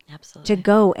okay Absolutely. to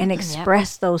go and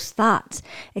express those thoughts,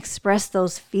 express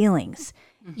those feelings.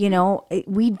 You know,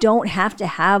 we don't have to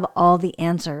have all the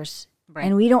answers. Right.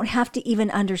 And we don't have to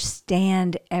even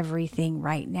understand everything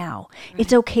right now.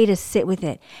 It's okay to sit with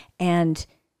it and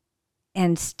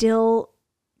still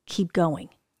keep going.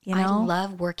 You know? I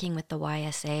love working with the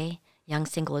YSA, young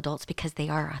single adults, because they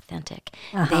are authentic.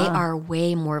 They are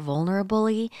way more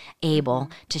vulnerably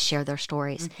able to share their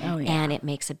stories, and it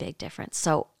makes a big difference.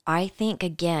 So I think,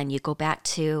 again, you go back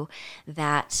to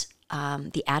that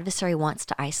the adversary wants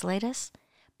to isolate us,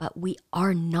 but we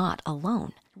are not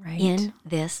alone in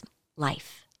this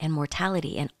life and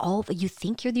mortality, and all that. You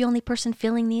think you're the only person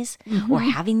feeling these or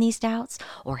having these doubts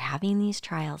or having these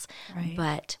trials.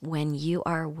 But when you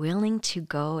are willing to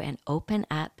go and open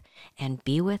up and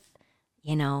be with,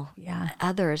 you know,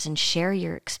 others and share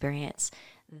your experience,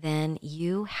 then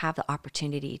you have the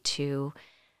opportunity to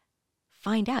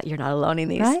find out you're not alone in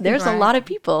these. Right. There's a lot of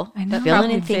people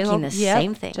feeling and thinking the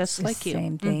same thing. Just like you.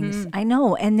 Same things. I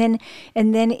know. And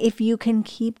then if you can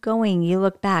keep going, you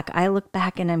look back. I look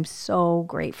back and I'm so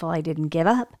grateful I didn't give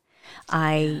up.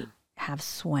 I have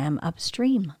swam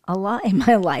upstream a lot in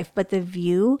my life, but the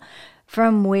view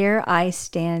from where I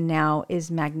stand now is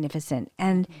magnificent.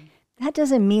 And that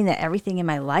doesn't mean that everything in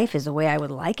my life is the way I would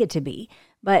like it to be.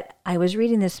 But I was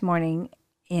reading this morning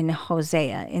in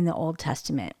Hosea in the Old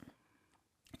Testament,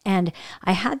 and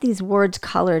I had these words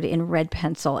colored in red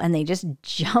pencil, and they just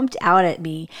jumped out at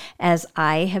me as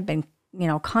I have been, you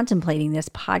know, contemplating this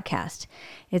podcast.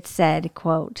 It said,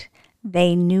 quote,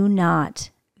 "They knew not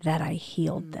that I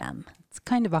healed them." It's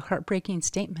kind of a heartbreaking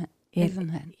statement, isn't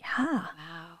it? Yeah.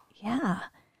 Wow. Yeah.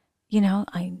 You know,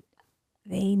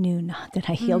 they knew not that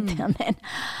I healed them. And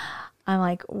I'm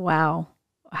like, wow,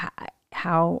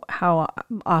 how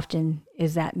often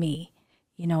is that me?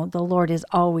 You know, the Lord is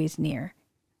always near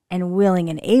and willing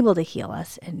and able to heal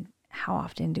us. And how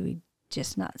often do we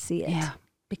just not see it? Yeah,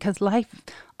 because life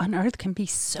on earth can be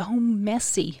so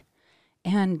messy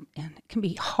and it can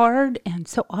be hard. And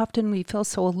so often we feel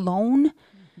so alone.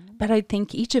 But I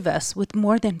think each of us with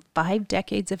more than 5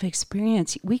 decades of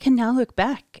experience, we can now look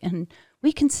back and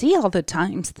we can see all the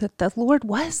times that the Lord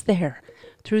was there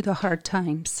through the hard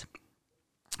times.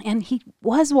 And he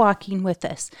was walking with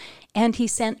us, and he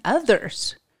sent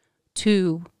others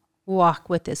to walk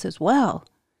with us as well.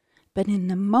 But in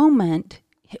the moment,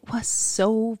 it was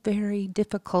so very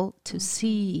difficult to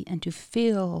see and to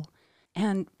feel.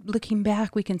 And looking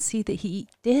back, we can see that he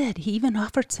did. He even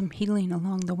offered some healing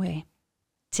along the way.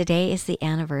 Today is the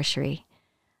anniversary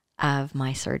of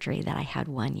my surgery that I had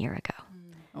 1 year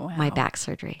ago, my back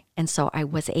surgery. And so I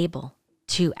was able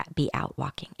to be out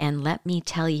walking. And let me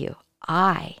tell you,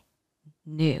 I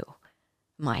knew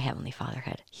my Heavenly Father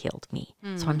had healed me.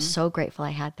 So I'm so grateful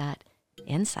I had that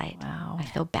insight. Wow. I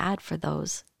feel bad for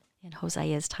those in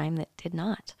Hosea's time that did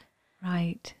not.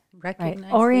 Right.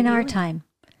 Recognize Or in that our you- time.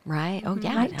 Right? Oh,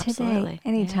 yeah, Right absolutely. today.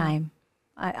 Anytime.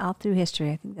 All through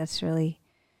history, I think that's really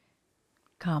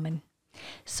common.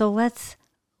 So let's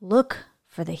look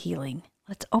for the healing.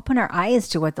 Let's open our eyes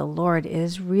to what the Lord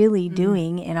is really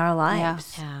doing in our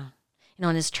lives. Yeah. You know,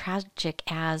 and as tragic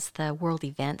as the world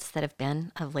events that have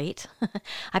been of late,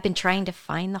 I've been trying to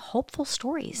find the hopeful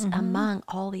stories among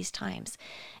all these times,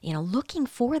 you know, looking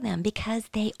for them because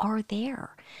they are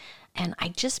there. And I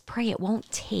just pray it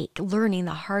won't take learning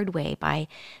the hard way by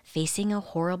facing a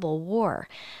horrible war.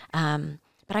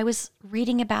 But I was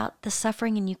reading about the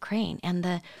suffering in Ukraine and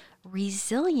the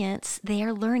resilience they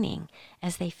are learning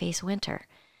as they face winter.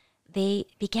 they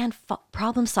began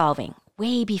problem solving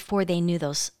way before they knew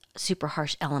those super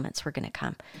harsh elements were going to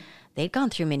come. They'd gone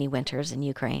through many winters in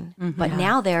Ukraine, but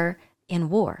now they're in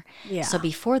war. Yeah. So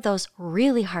before those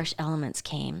really harsh elements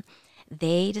came,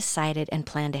 they decided and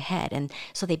planned ahead. And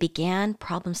so they began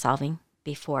problem solving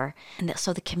before. And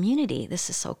so the community, this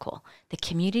is so cool, the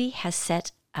community has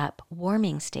set up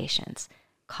warming stations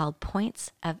called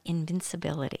points of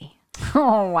invincibility.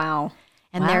 Oh, wow.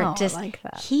 And they're just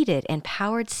heated and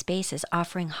powered spaces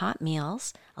offering hot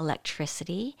meals,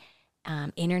 electricity,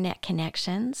 internet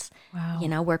connections,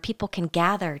 where people can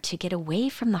gather to get away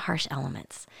from the harsh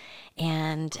elements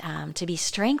and to be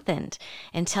strengthened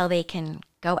until they can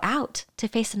go out to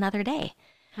face another day.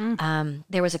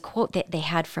 There was a quote that they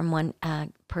had from one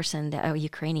person, a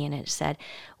Ukrainian, and it said,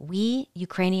 "We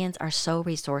Ukrainians are so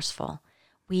resourceful.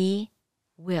 We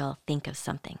will think of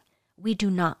something. We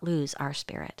do not lose our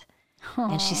spirit."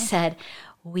 Aww. And she said,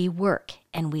 "We work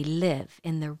and we live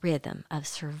in the rhythm of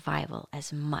survival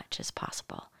as much as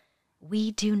possible. We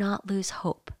do not lose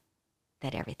hope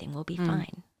that everything will be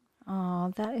fine."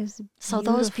 Oh, that is beautiful. So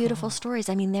those beautiful stories,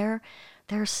 I mean, they're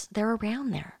around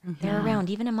there. They're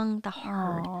around even among the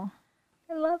hard. Oh,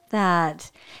 I love that.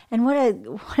 And what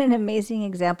an amazing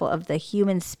example of the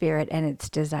human spirit and its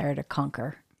desire to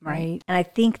conquer, right? And I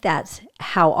think that's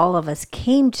how all of us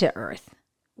came to earth,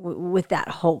 with that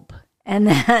hope and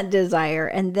that desire.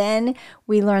 And then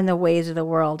we learn the ways of the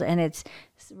world, and it's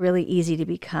really easy to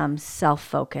become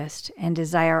self-focused and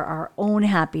desire our own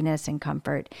happiness and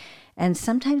comfort, and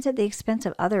sometimes at the expense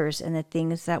of others and the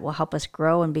things that will help us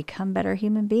grow and become better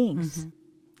human beings.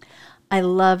 I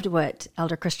loved what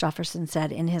Elder Christofferson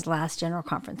said in his last General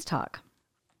Conference talk.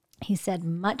 He said,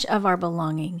 "Much of our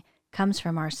belonging comes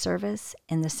from our service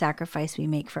and the sacrifice we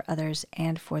make for others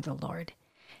and for the Lord.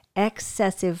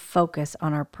 Excessive focus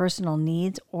on our personal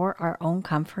needs or our own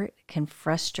comfort can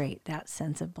frustrate that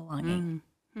sense of belonging."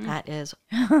 That is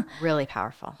really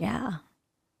powerful. Yeah.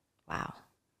 Wow.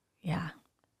 Yeah.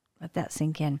 Let that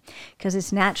sink in. Because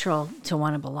it's natural to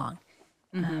want to belong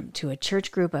to a church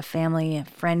group, a family, a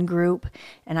friend group.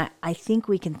 And I think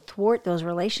we can thwart those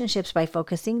relationships by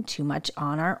focusing too much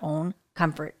on our own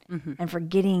comfort and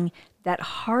forgetting that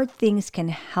hard things can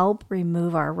help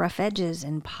remove our rough edges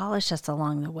and polish us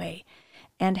along the way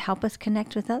and help us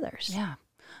connect with others. Yeah.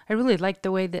 I really like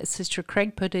the way that Sister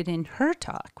Craig put it in her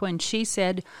talk when she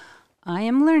said, "I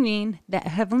am learning that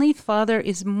Heavenly Father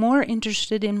is more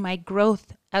interested in my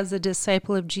growth as a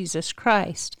disciple of Jesus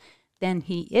Christ than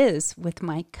he is with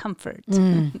my comfort."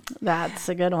 That's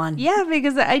a good one. Yeah,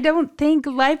 because I don't think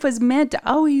life was meant to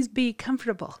always be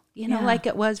comfortable, like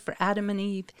it was for Adam and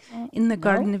Eve in the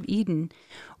Garden of Eden.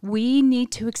 We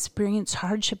need to experience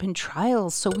hardship and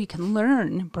trials so we can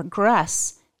learn,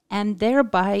 progress, and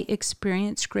thereby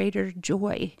experience greater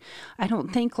joy. I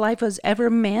don't think life was ever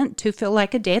meant to feel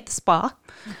like a day at the spa.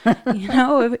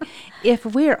 If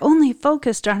we're only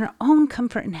focused on our own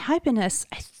comfort and happiness,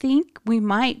 I think we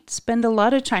might spend a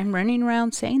lot of time running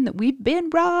around saying that we've been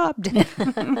robbed.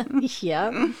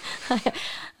 Yeah.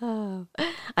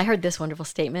 I heard this wonderful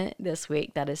statement this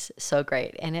week that is so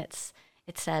great. And it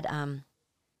said,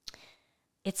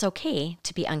 it's okay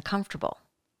to be uncomfortable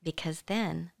because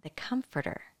then the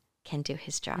comforter can do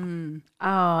his job. Oh,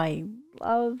 I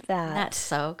love that. That's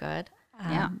so good.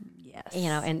 Yes.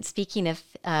 And speaking of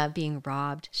being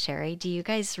robbed, Sherry, do you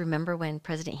guys remember when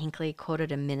President Hinckley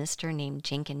quoted a minister named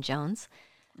Jenkins Jones?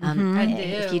 I do.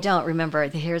 If you don't remember,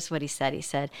 here's what he said. He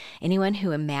said, "Anyone who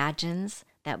imagines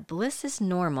that bliss is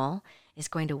normal is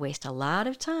going to waste a lot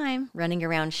of time running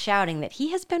around shouting that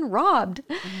he has been robbed."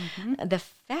 The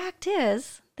fact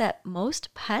is that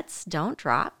most putts don't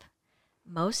drop.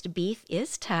 Most beef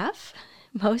is tough.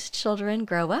 Most children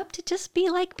grow up to just be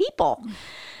like people.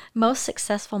 Most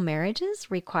successful marriages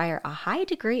require a high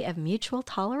degree of mutual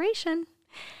toleration.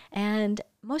 And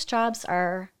most jobs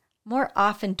are more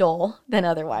often dull than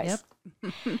otherwise.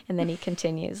 Yep. And then he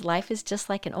continues, "Life is just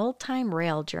like an old-time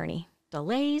rail journey.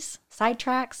 Delays,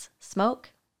 sidetracks,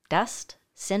 smoke, dust,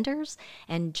 cinders,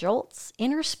 and jolts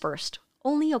interspersed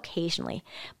only occasionally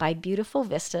by beautiful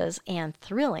vistas and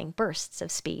thrilling bursts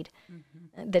of speed.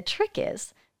 The trick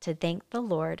is to thank the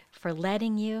Lord for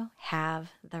letting you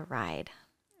have the ride."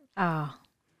 Oh,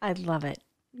 I love it.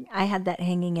 I had that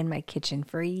hanging in my kitchen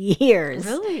for years.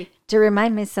 Really? To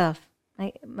remind myself,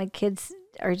 my kids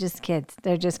are just kids.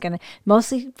 They're just going to,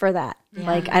 mostly for that. Yeah.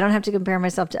 Like, I don't have to compare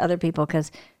myself to other people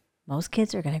because most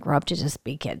kids are going to grow up to just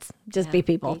be kids. Just be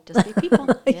people. Just be people.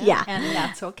 Yeah. And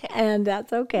that's okay. And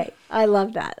that's okay. I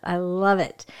love that. I love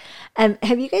it.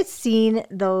 Have you guys seen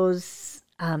those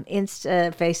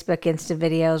Facebook Insta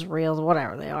videos, Reels,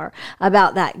 whatever they are,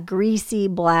 about that greasy,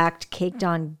 blacked, caked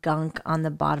on gunk on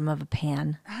the bottom of a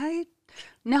pan?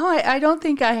 No, I don't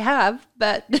think I have,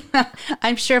 but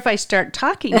I'm sure if I start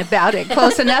talking about it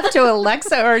close enough to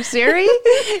Alexa or Siri,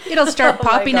 it'll start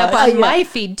popping up on my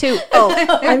feed too. Oh,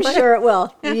 I'm sure it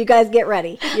will. You guys get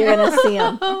ready. You're going to see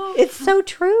them. It's so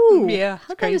true. Yeah, it's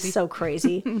That crazy. is so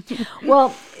crazy.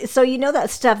 Well, so you know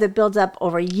that stuff that builds up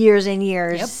over years and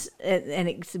years, and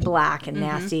it's black and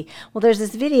nasty. Well, there's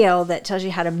this video that tells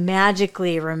you how to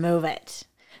magically remove it.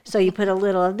 So you put a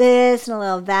little of this and a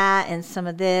little of that and some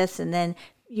of this, and then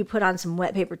you put on some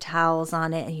wet paper towels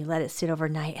on it and you let it sit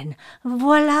overnight, and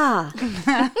voila.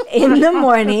 In the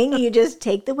morning, you just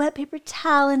take the wet paper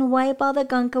towel and wipe all the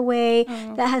gunk away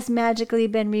that has magically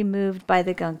been removed by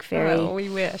the gunk fairy. Oh, we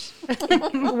wish.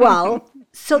 Well,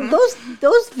 so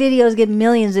those videos get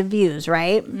millions of views,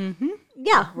 right? Mm-hmm.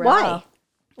 Yeah. Why?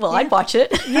 Well, I'd watch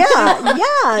it. Yeah.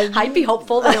 I'd be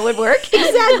hopeful that it would work.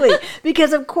 Exactly.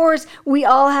 Because, of course, we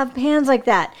all have pans like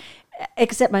that,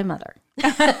 except my mother.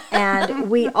 And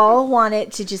we all want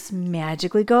it to just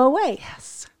magically go away.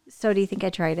 Yes. So do you think I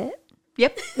tried it?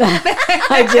 Yep.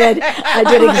 I did. I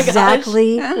did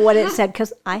exactly what it said,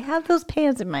 because I have those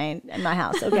pans in my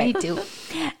house. Okay. Me too.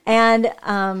 And,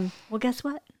 well, guess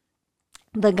what?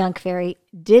 The gunk fairy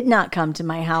did not come to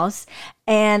my house,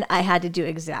 and I had to do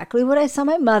exactly what I saw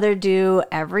my mother do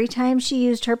every time she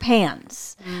used her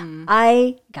pans.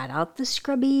 I got out the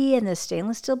scrubby and the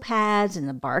stainless steel pads and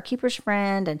the barkeeper's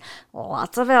friend and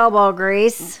lots of elbow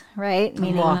grease, right?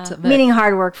 Lots of it. Meaning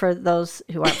hard work for those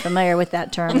who aren't familiar with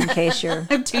that term, in case you're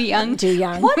Too young. too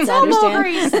young What's to elbow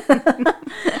understand. grease?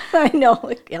 I know,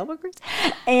 like elbow grease.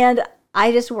 And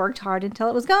I just worked hard until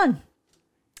it was gone.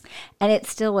 And it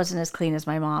still wasn't as clean as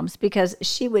my mom's, because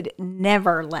she would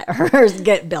never let hers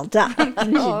get built up.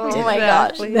 Oh my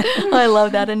gosh. I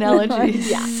love that analogy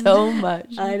so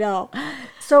much. I know.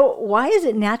 So why is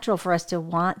it natural for us to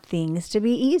want things to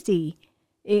be easy?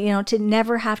 You know, to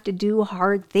never have to do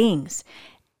hard things,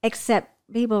 except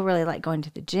people really like going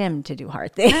to the gym to do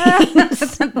hard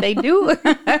things. They do.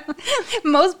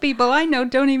 Most people I know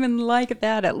don't even like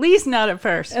that, at least not at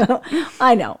first.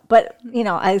 I know, but you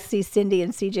know, I see Cindy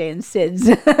and CJ and Sid's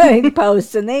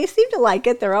posts, and they seem to like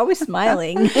it. They're always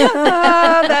smiling.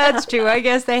 Oh, that's true. I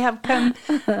guess they have come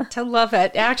to love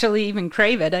it, actually even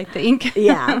crave it, I think.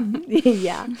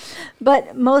 Yeah.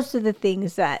 But most of the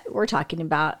things that we're talking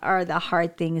about are the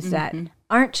hard things that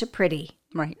aren't so pretty.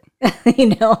 Right.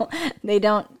 You know, they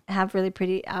don't have really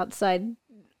pretty outside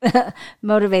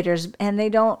motivators, and they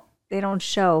don't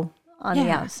show on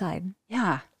the outside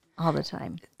Yeah. all the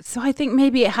time. So I think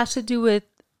maybe it has to do with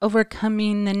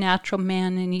overcoming the natural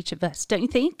man in each of us, don't you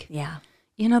think? Yeah.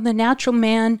 You know, the natural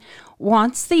man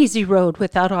wants the easy road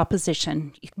without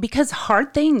opposition, because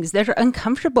hard things, they're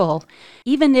uncomfortable,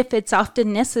 even if it's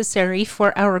often necessary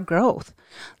for our growth.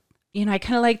 You know, I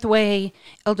kind of like the way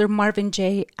Elder Marvin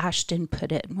J. Ashton put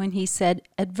it when he said,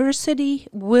 adversity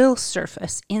will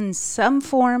surface in some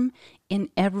form in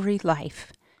every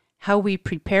life. How we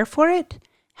prepare for it,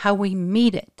 how we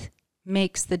meet it,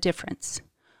 makes the difference.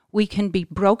 We can be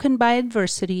broken by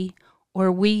adversity, or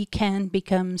we can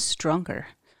become stronger.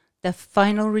 The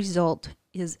final result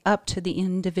is up to the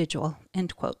individual,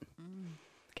 end quote.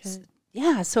 Good.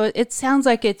 Yeah, so it sounds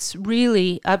like it's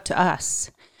really up to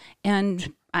us.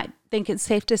 And I think it's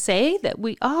safe to say that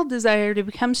we all desire to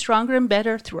become stronger and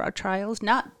better through our trials,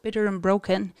 not bitter and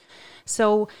broken.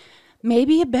 So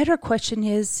maybe a better question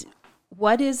is,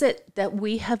 what is it that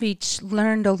we have each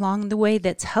learned along the way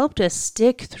that's helped us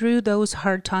stick through those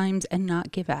hard times and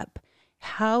not give up?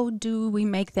 How do we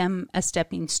make them a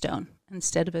stepping stone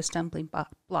instead of a stumbling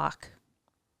block?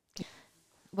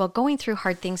 Well, going through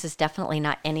hard things is definitely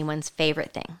not anyone's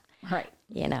favorite thing. Right.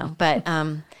 You know, but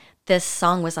this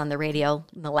song was on the radio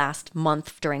in the last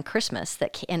month during Christmas.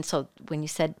 And so when you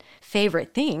said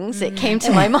favorite things, it came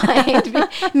to my mind.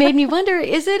 Made me wonder,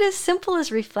 is it as simple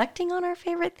as reflecting on our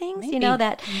favorite things? Maybe. You know,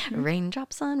 that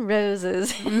raindrops on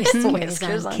roses,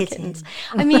 whiskers on kittens. kittens.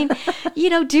 I mean, you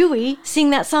know, do we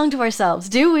sing that song to ourselves?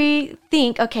 Do we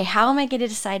think, okay, how am I going to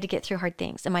decide to get through hard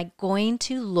things? Am I going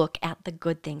to look at the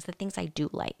good things, the things I do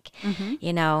like?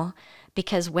 You know,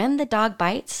 because when the dog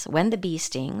bites, when the bee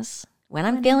stings, when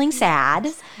I'm feeling sad,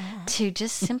 to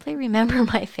just simply remember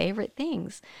my favorite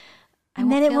things.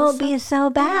 And then it won't be so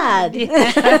bad.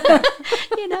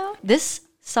 You know, this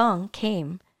song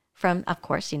came from, of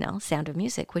course, you know, Sound of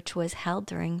Music, which was held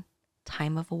during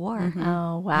time of war.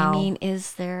 Oh, wow. I mean,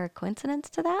 is there a coincidence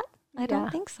to that? I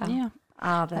don't think so. Yeah.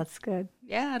 Oh, that's good.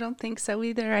 Yeah, I don't think so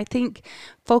either. I think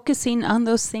focusing on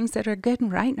those things that are good and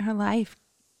right in our life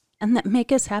and that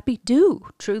make us happy do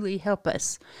truly help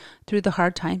us through the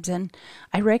hard times. And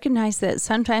I recognize that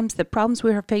sometimes the problems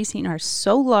we are facing are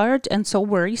so large and so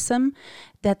worrisome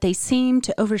that they seem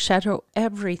to overshadow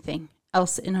everything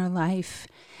else in our life.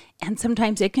 And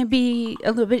sometimes it can be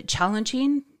a little bit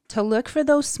challenging to look for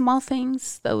those small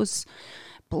things, those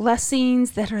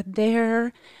blessings that are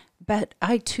there. But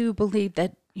I too believe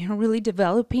that, really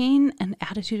developing an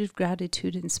attitude of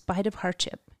gratitude in spite of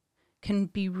hardship can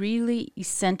be really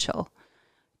essential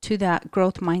to that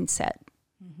growth mindset.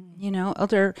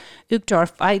 Elder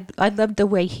Uchtdorf, I loved the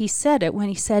way he said it when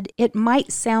he said, it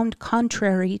might sound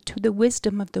contrary to the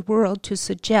wisdom of the world to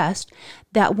suggest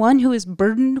that one who is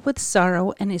burdened with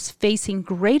sorrow and is facing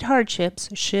great hardships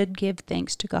should give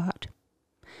thanks to God.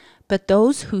 But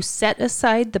those who set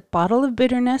aside the bottle of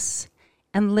bitterness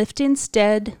and lift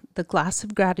instead the glass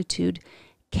of gratitude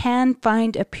can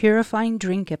find a purifying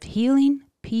drink of healing,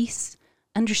 peace,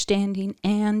 understanding,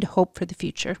 and hope for the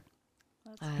future.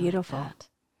 That's beautiful.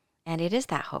 And it is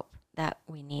that hope that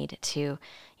we need to,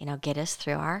 get us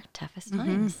through our toughest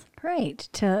times. Right.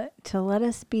 To let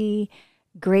us be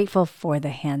grateful for the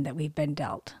hand that we've been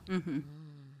dealt.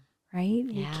 Right?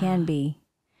 Yeah. We can be.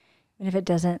 Even if it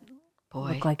doesn't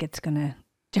look like it's going to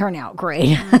turn out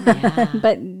great.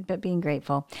 but being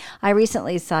grateful. I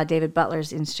recently saw David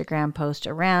Butler's Instagram post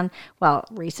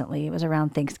recently, it was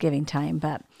around Thanksgiving time,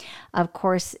 but of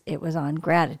course it was on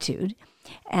gratitude.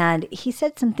 And he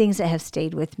said some things that have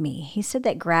stayed with me. He said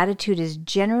that gratitude is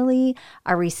generally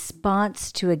a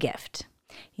response to a gift.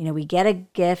 We get a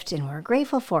gift and we're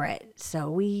grateful for it. So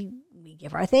we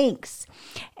give our thanks.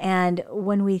 And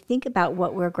when we think about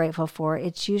what we're grateful for,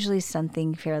 it's usually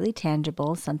something fairly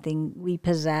tangible, something we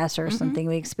possess or something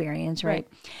we experience, right?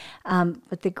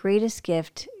 But the greatest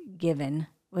gift given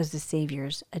was the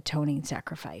Savior's atoning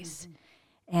sacrifice.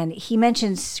 And he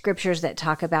mentions scriptures that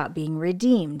talk about being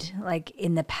redeemed, like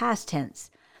in the past tense,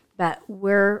 but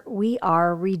we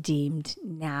are redeemed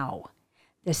now.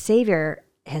 The Savior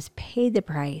has paid the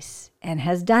price and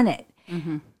has done it.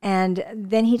 And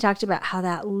then he talked about how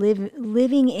that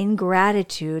living in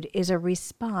gratitude is a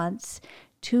response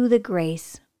to the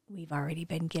grace we've already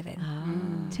been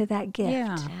given, to that gift.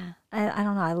 Yeah. I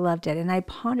don't know. I loved it. And I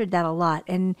pondered that a lot.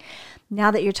 And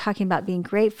now that you're talking about being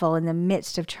grateful in the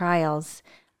midst of trials,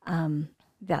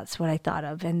 that's what I thought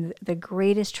of. And the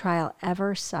greatest trial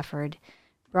ever suffered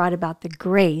brought about the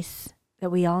grace that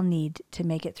we all need to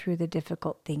make it through the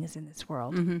difficult things in this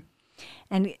world.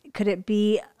 And could it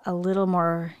be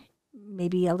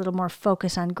maybe a little more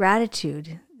focus on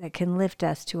gratitude that can lift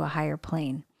us to a higher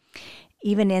plane?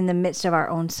 Even in the midst of our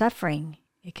own suffering,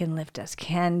 it can lift us.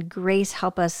 Can grace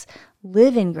help us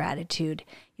live in gratitude?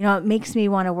 It makes me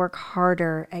want to work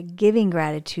harder at giving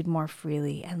gratitude more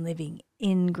freely and living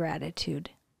in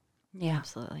gratitude. Yeah,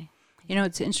 absolutely.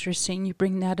 It's interesting you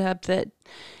bring that up, that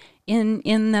in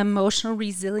the emotional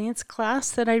resilience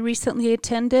class that I recently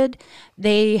attended,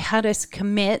 they had us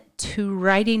commit to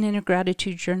writing in a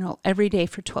gratitude journal every day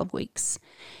for 12 weeks.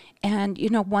 And,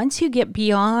 once you get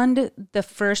beyond the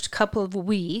first couple of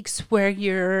weeks where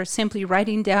you're simply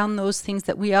writing down those things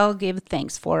that we all give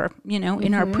thanks for,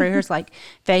 in our prayers, like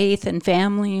faith and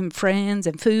family and friends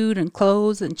and food and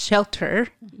clothes and shelter,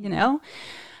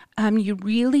 you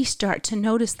really start to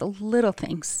notice the little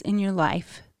things in your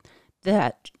life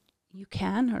that you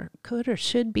can or could or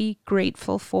should be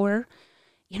grateful for,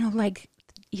 like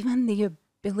even the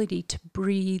ability to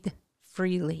breathe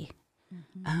freely,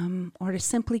 or to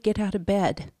simply get out of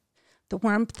bed, the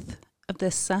warmth of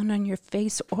the sun on your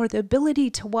face, or the ability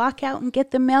to walk out and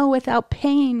get the mail without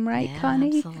pain, right,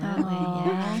 Connie? Absolutely,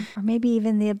 yeah. Or maybe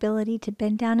even the ability to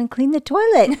bend down and clean the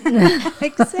toilet.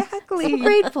 Exactly. So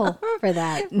grateful for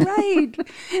that. Right.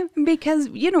 Because,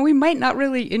 we might not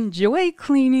really enjoy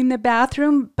cleaning the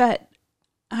bathroom, but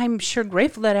I'm sure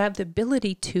grateful that I have the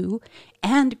ability to,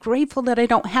 and grateful that I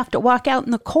don't have to walk out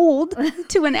in the cold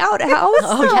to an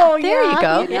outhouse. There you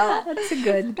go. Yeah, that's a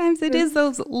good. Sometimes it is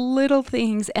those little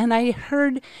things. And I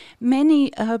heard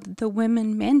many of the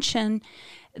women mention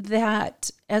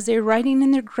that as they're writing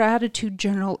in their gratitude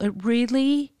journal, it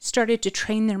really started to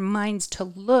train their minds to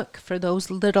look for those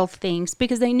little things,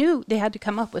 because they knew they had to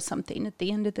come up with something at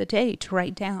the end of the day to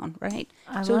write down, right?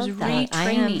 So it was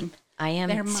retraining. I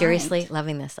am seriously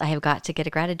loving this. I have got to get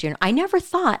a gratitude journal. I never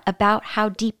thought about how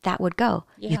deep that would go.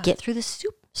 Yeah. You get through the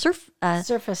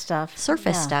surface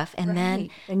stuff, and then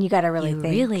you got to really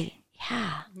think.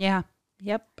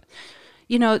 Yep.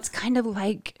 It's kind of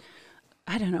like,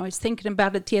 I don't know, I was thinking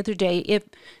about it the other day.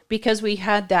 Because we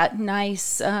had that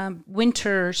nice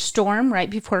winter storm right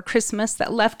before Christmas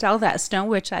that left all that snow,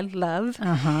 which I love.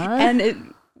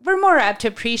 And we're more apt to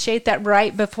appreciate that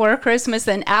right before Christmas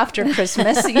than after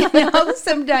Christmas.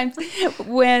 Sometimes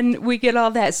when we get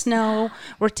all that snow,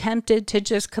 we're tempted to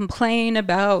just complain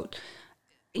about,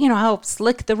 how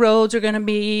slick the roads are going to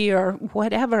be or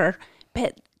whatever.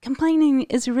 But complaining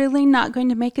is really not going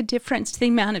to make a difference to the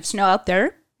amount of snow out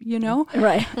there,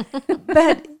 Right.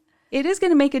 But it is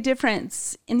going to make a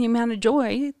difference in the amount of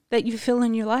joy that you feel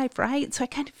in your life, right? So I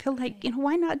kind of feel like,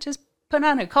 why not just put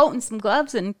on a coat and some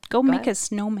gloves and go make a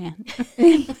snowman.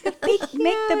 make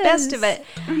the best of it.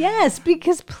 Yes,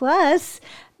 because plus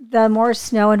the more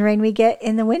snow and rain we get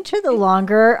in the winter, the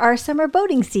longer our summer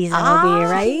boating season will be,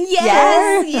 right?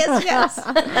 Yes.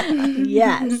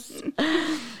 Yes.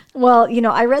 Well,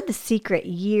 I read The Secret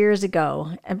years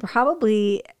ago, and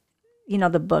probably,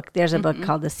 the book, there's a book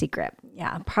called The Secret.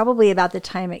 Yeah, probably about the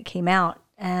time it came out.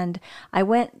 And I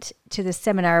went to the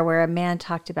seminar where a man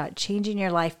talked about changing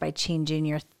your life by changing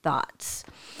your thoughts.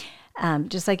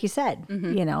 Just like you said,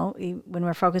 when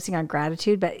we're focusing on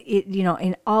gratitude, but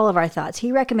in all of our thoughts,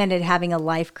 he recommended having a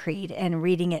life creed and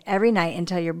reading it every night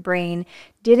until your brain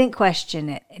didn't question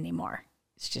it anymore.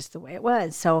 It's just the way it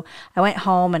was. So I went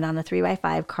home, and on a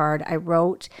 3x5 card, I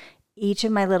wrote each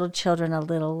of my little children a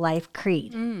little life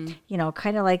creed,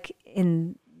 kind of like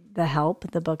in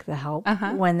the book The Help,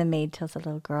 when the maid tells the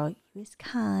little girl, you is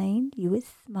kind, you is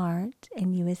smart,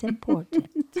 and you is important.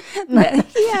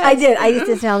 I did. I used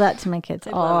to tell that to my kids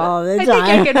all the time.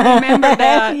 I think I can remember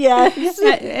that. Yes.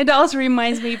 It also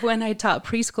reminds me of when I taught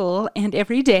preschool, and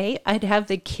every day I'd have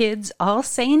the kids all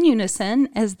say in unison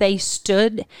as they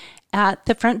stood at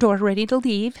the front door ready to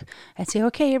leave. I'd say,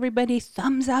 okay, everybody,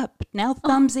 thumbs up. Now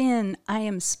thumbs in. I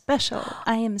am special.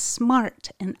 I am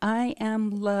smart, and I am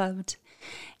loved.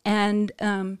 And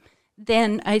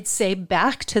then I'd say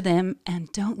back to them,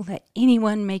 and don't let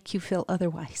anyone make you feel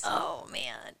otherwise. Oh,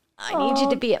 man. I need you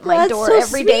to be at my door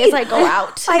every day as I go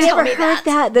out. I never heard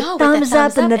that. The thumbs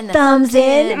up and the thumbs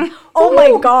in. Oh,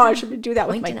 my gosh. I'm going to do that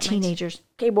with my teenagers.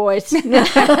 Okay, boys.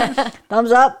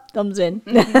 Thumbs up, thumbs in.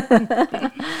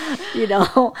 That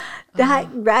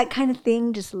kind of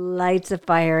thing just lights a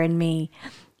fire in me.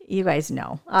 You guys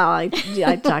know. I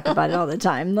talk about it all the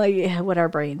time, like what our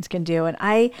brains can do. And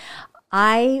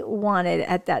I wanted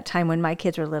at that time when my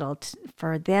kids were little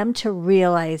for them to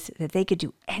realize that they could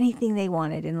do anything they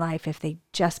wanted in life if they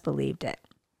just believed it.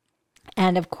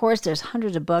 And of course, there's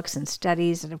hundreds of books and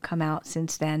studies that have come out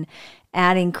since then,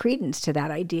 adding credence to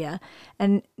that idea.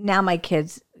 And now my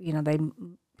kids,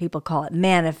 people call it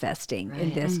manifesting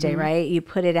in this day, right? You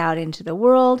put it out into the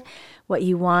world, what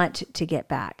you want to get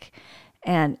back.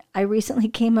 And I recently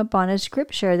came up on a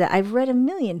scripture that I've read a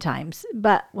million times,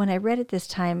 but when I read it this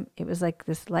time, it was like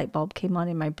this light bulb came on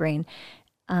in my brain.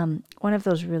 One of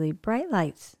those really bright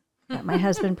lights that my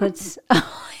husband puts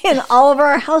in all of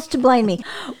our house to blind me.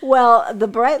 Well, the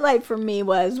bright light for me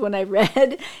was when I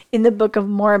read in the Book of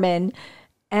Mormon,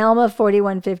 Alma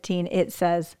 41:15, it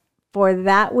says, "For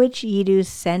that which ye do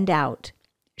send out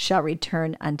shall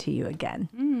return unto you again."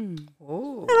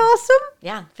 Ooh. Isn't that awesome?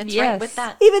 Yeah, fits right with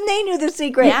that. Even they knew the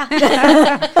secret. Yeah.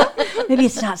 Maybe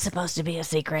it's not supposed to be a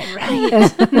secret.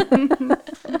 Right.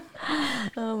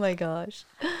 Oh my gosh.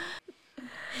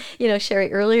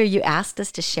 Sherry, earlier you asked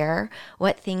us to share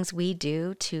what things we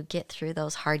do to get through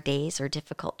those hard days or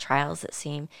difficult trials that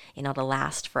seem, to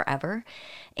last forever.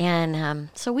 And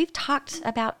so we've talked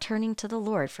about turning to the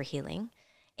Lord for healing,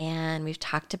 and we've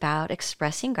talked about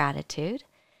expressing gratitude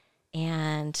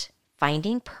and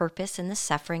finding purpose in the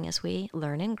suffering as we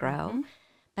learn and grow. Mm-hmm.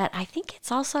 But I think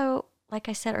it's also, like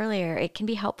I said earlier, it can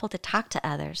be helpful to talk to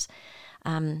others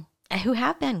who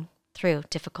have been through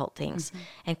difficult things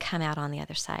and come out on the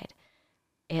other side.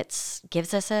 It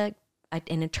gives us an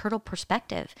eternal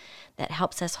perspective that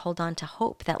helps us hold on to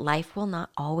hope that life will not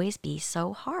always be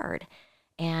so hard,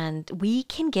 and we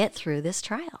can get through this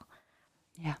trial.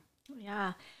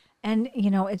 Yeah. And,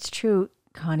 it's true,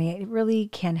 Connie, it really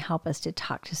can help us to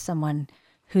talk to someone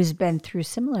who's been through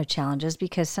similar challenges,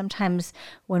 because sometimes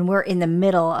when we're in the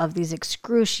middle of these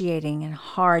excruciating and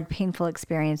hard, painful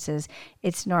experiences,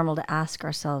 it's normal to ask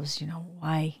ourselves,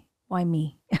 why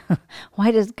me?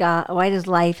 Why does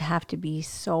life have to be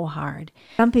so hard?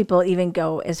 Some people even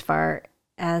go as far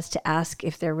as to ask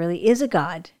if there really is a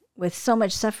God with so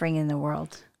much suffering in the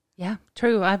world. Yeah,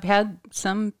 true. I've had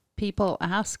some people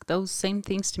ask those same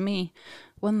things to me.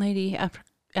 One lady,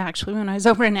 actually, when I was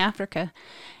over in Africa,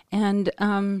 and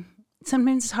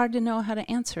sometimes it's hard to know how to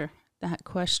answer that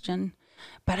question.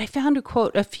 But I found a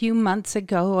quote a few months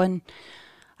ago, and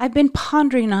I've been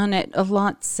pondering on it a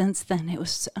lot since then. It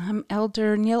was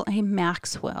Elder Neil A.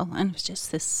 Maxwell, and it was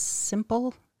just this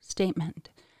simple statement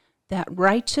that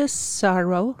righteous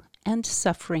sorrow and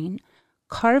suffering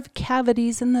carve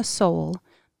cavities in the soul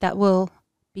that will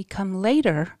become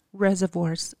later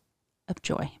reservoirs of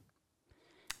joy.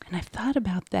 And I've thought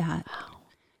about that. Wow.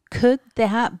 Could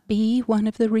that be one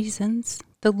of the reasons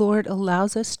the Lord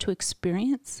allows us to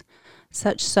experience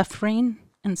such suffering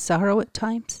and sorrow at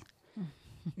times?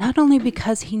 Not only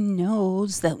because he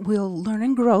knows that we'll learn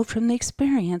and grow from the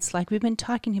experience like we've been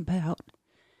talking about,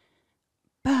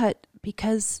 but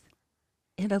because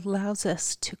it allows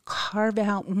us to carve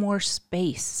out more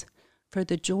space for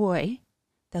the joy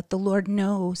that the Lord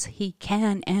knows he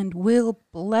can and will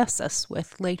bless us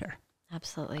with later.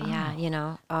 Absolutely.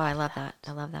 Yeah. I love that.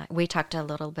 I love that. We talked a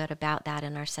little bit about that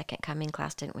in our second coming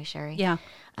class, didn't we, Sherry? Yeah.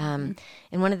 And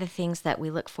one of the things that we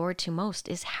look forward to most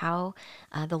is how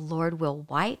the Lord will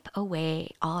wipe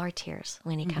away all our tears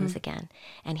when he comes again.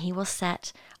 And he will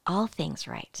set all things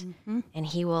right. And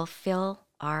he will fill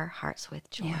our hearts with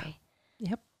joy.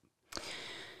 Yeah.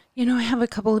 Yep. I have a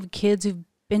couple of kids who've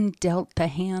been dealt the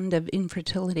hand of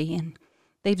infertility, and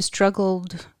they've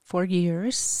struggled for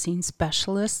years, seen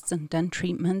specialists and done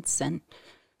treatments, and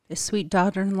this sweet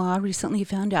daughter-in-law recently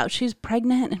found out she's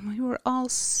pregnant, and we were all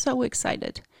so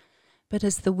excited. But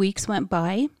as the weeks went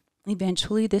by,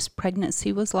 eventually this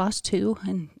pregnancy was lost too,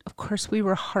 and of course we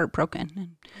were heartbroken,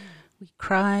 and we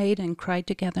cried and cried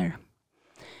together.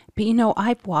 But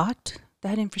I've walked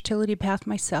that infertility path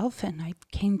myself, and I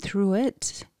came through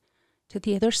it to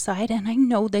the other side, and I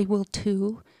know they will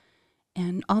too.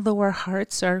 And although our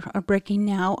hearts are breaking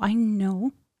now, I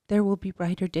know there will be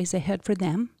brighter days ahead for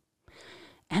them.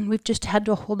 And we've just had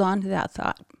to hold on to that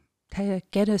thought to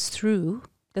get us through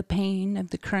the pain of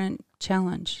the current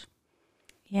challenge.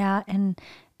 Yeah, and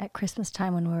at Christmas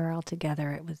time when we were all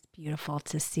together, it was beautiful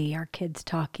to see our kids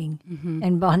talking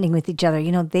and bonding with each other.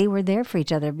 They were there for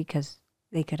each other because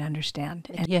they could understand.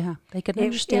 And they could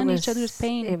understand each other's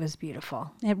pain. It was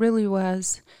beautiful. It really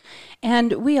was.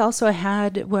 And we also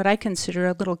had what I consider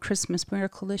a little Christmas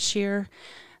miracle this year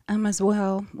as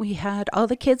well. We had all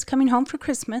the kids coming home for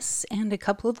Christmas, and a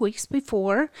couple of weeks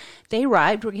before they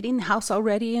arrived, we're getting the house all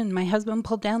ready, and my husband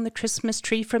pulled down the Christmas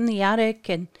tree from the attic,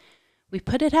 and we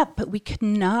put it up, but we could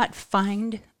not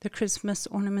find the Christmas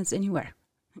ornaments anywhere.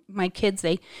 My kids,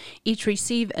 they each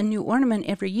receive a new ornament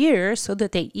every year so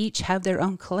that they each have their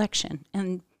own collection.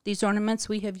 And these ornaments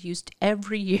we have used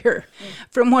every year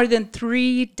for more than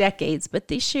 3 decades. But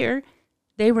this year,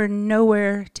 they were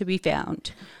nowhere to be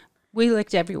found. We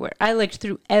looked everywhere. I looked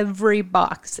through every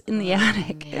box in the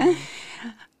attic.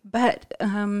 But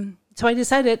so I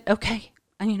decided, okay,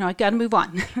 I got to move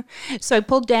on. So I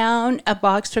pulled down a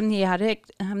box from the attic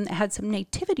that had some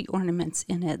nativity ornaments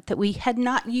in it that we had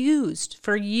not used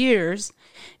for years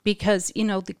because,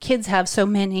 the kids have so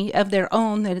many of their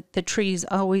own that the tree's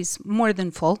always more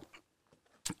than full.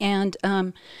 And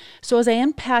so as I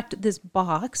unpacked this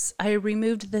box, I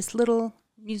removed this little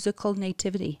musical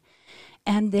nativity.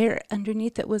 And there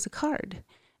underneath it was a card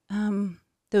that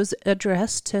was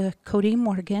addressed to Cody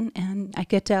Morgan, and I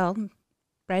could tell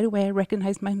right away, I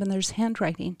recognized my mother's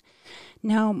handwriting.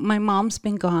 Now, my mom's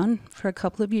been gone for a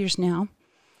couple of years now,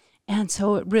 and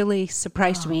so it really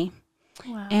surprised me.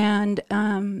 Wow. And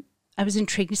I was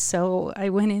intrigued, so I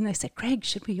went in and I said, Greg,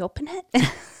 should we open it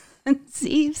and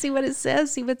see what it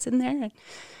says, see what's in there? And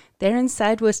there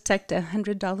inside was tucked a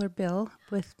 $100 bill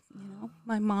with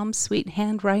my mom's sweet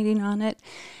handwriting on it.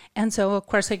 And so, of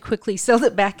course, I quickly sealed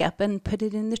it back up and put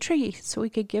it in the tree so we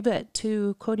could give it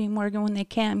to Cody and Morgan when they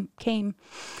came.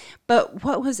 But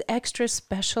what was extra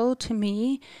special to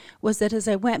me was that as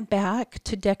I went back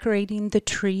to decorating the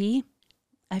tree,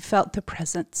 I felt the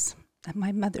presence of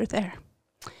my mother there.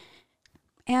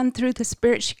 And through the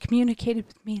Spirit, she communicated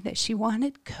with me that she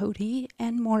wanted Cody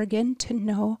and Morgan to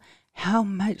know how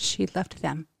much she loved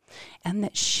them and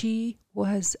that she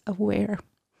was aware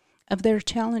of their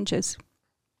challenges.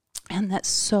 And that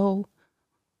so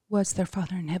was their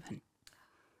Father in heaven.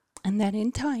 And that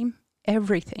in time,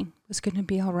 everything was going to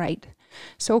be all right.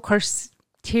 So, of course,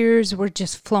 tears were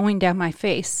just flowing down my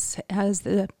face as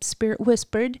the Spirit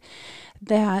whispered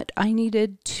that I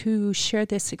needed to share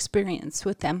this experience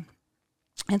with them.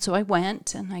 And so I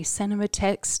went and I sent him a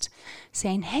text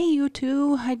saying, hey, you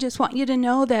two, I just want you to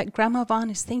know that Grandma Vaughn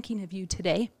is thinking of you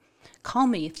today. Call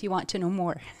me if you want to know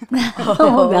more.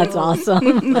 Oh, that's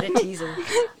awesome. What a teaser.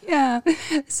 Yeah.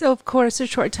 So, of course, a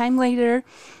short time later,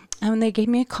 they gave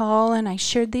me a call and I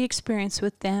shared the experience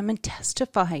with them and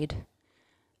testified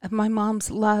of my mom's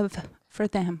love for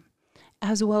them,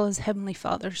 as well as Heavenly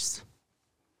Father's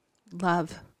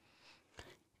love.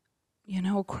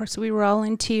 Of course, we were all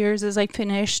in tears as I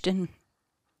finished, and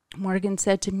Morgan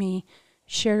said to me,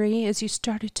 Sherry, as you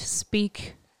started to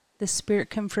speak the Spirit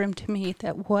confirmed to me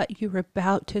that what you were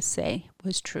about to say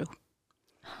was true.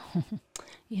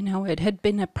 You know, it had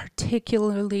been a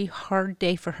particularly hard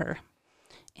day for her,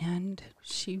 and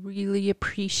she really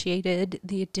appreciated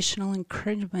the additional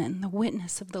encouragement and the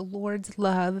witness of the Lord's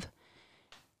love.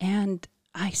 And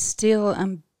I still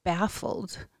am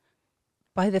baffled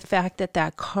by the fact that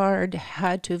that card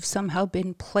had to have somehow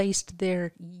been placed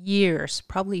there years,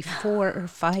 probably 4 or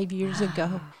 5 years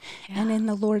ago. Yeah. And in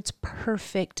the Lord's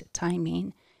perfect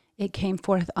timing, it came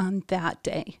forth on that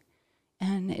day.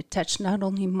 And it touched not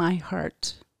only my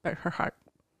heart, but her heart.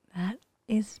 That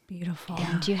is beautiful.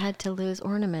 And you had to lose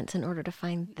ornaments in order to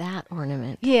find that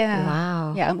ornament. Yeah.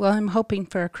 Wow. Yeah. Well, I'm hoping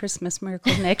for a Christmas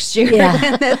miracle next year.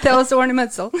 And that those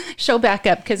ornaments will show back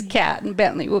up, because Kat and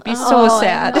Bentley will be so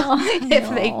sad if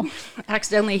they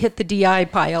accidentally hit the DI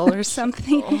pile or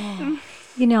something.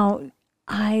 You know,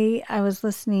 I was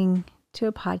listening to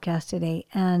a podcast today,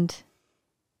 and,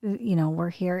 you know,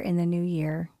 we're here in the new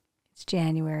year. It's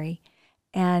January.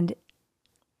 And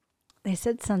they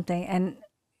said something, and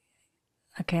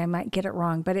okay, I might get it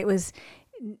wrong, but it was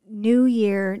New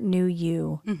Year, New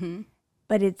You. Mm-hmm.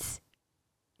 But it's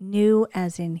new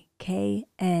as in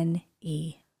KNEW.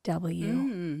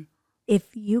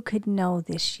 If you could know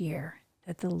this year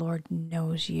that the Lord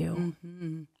knows you,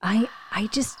 I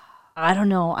don't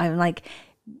know. I'm like,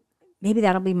 maybe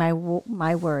that'll be my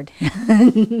word.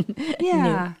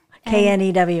 Yeah.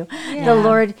 KNEW. Yeah. The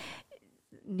Lord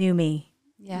knew me,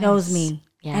 Yes. knows me.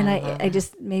 Yeah, and I I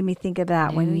just made me think of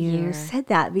that when you year. said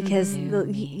that, because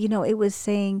you know, it was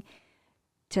saying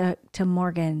to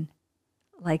Morgan,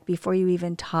 like, before you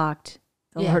even talked,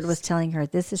 the Lord was telling her,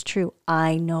 this is true.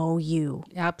 I know you.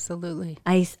 Absolutely.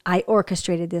 I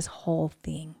orchestrated this whole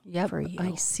thing for you.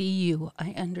 I see you.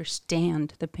 I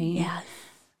understand the pain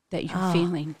that you're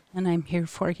feeling, and I'm here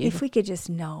for you. If we could just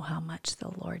know how much the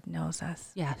Lord knows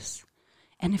us. Yes.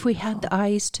 And if we had the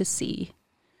eyes to see,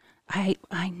 I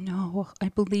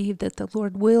believe that the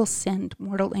Lord will send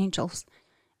mortal angels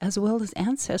as well as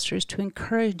ancestors to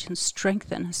encourage and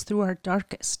strengthen us through our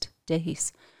darkest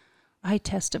days. I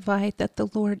testify that the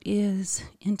Lord is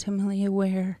intimately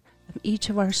aware of each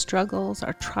of our struggles,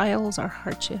 our trials, our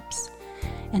hardships.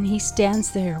 And he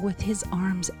stands there with his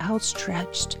arms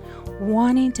outstretched,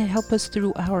 wanting to help us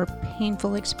through our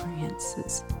painful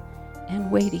experiences and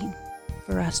waiting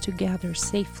for us to gather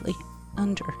safely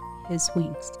under his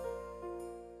wings.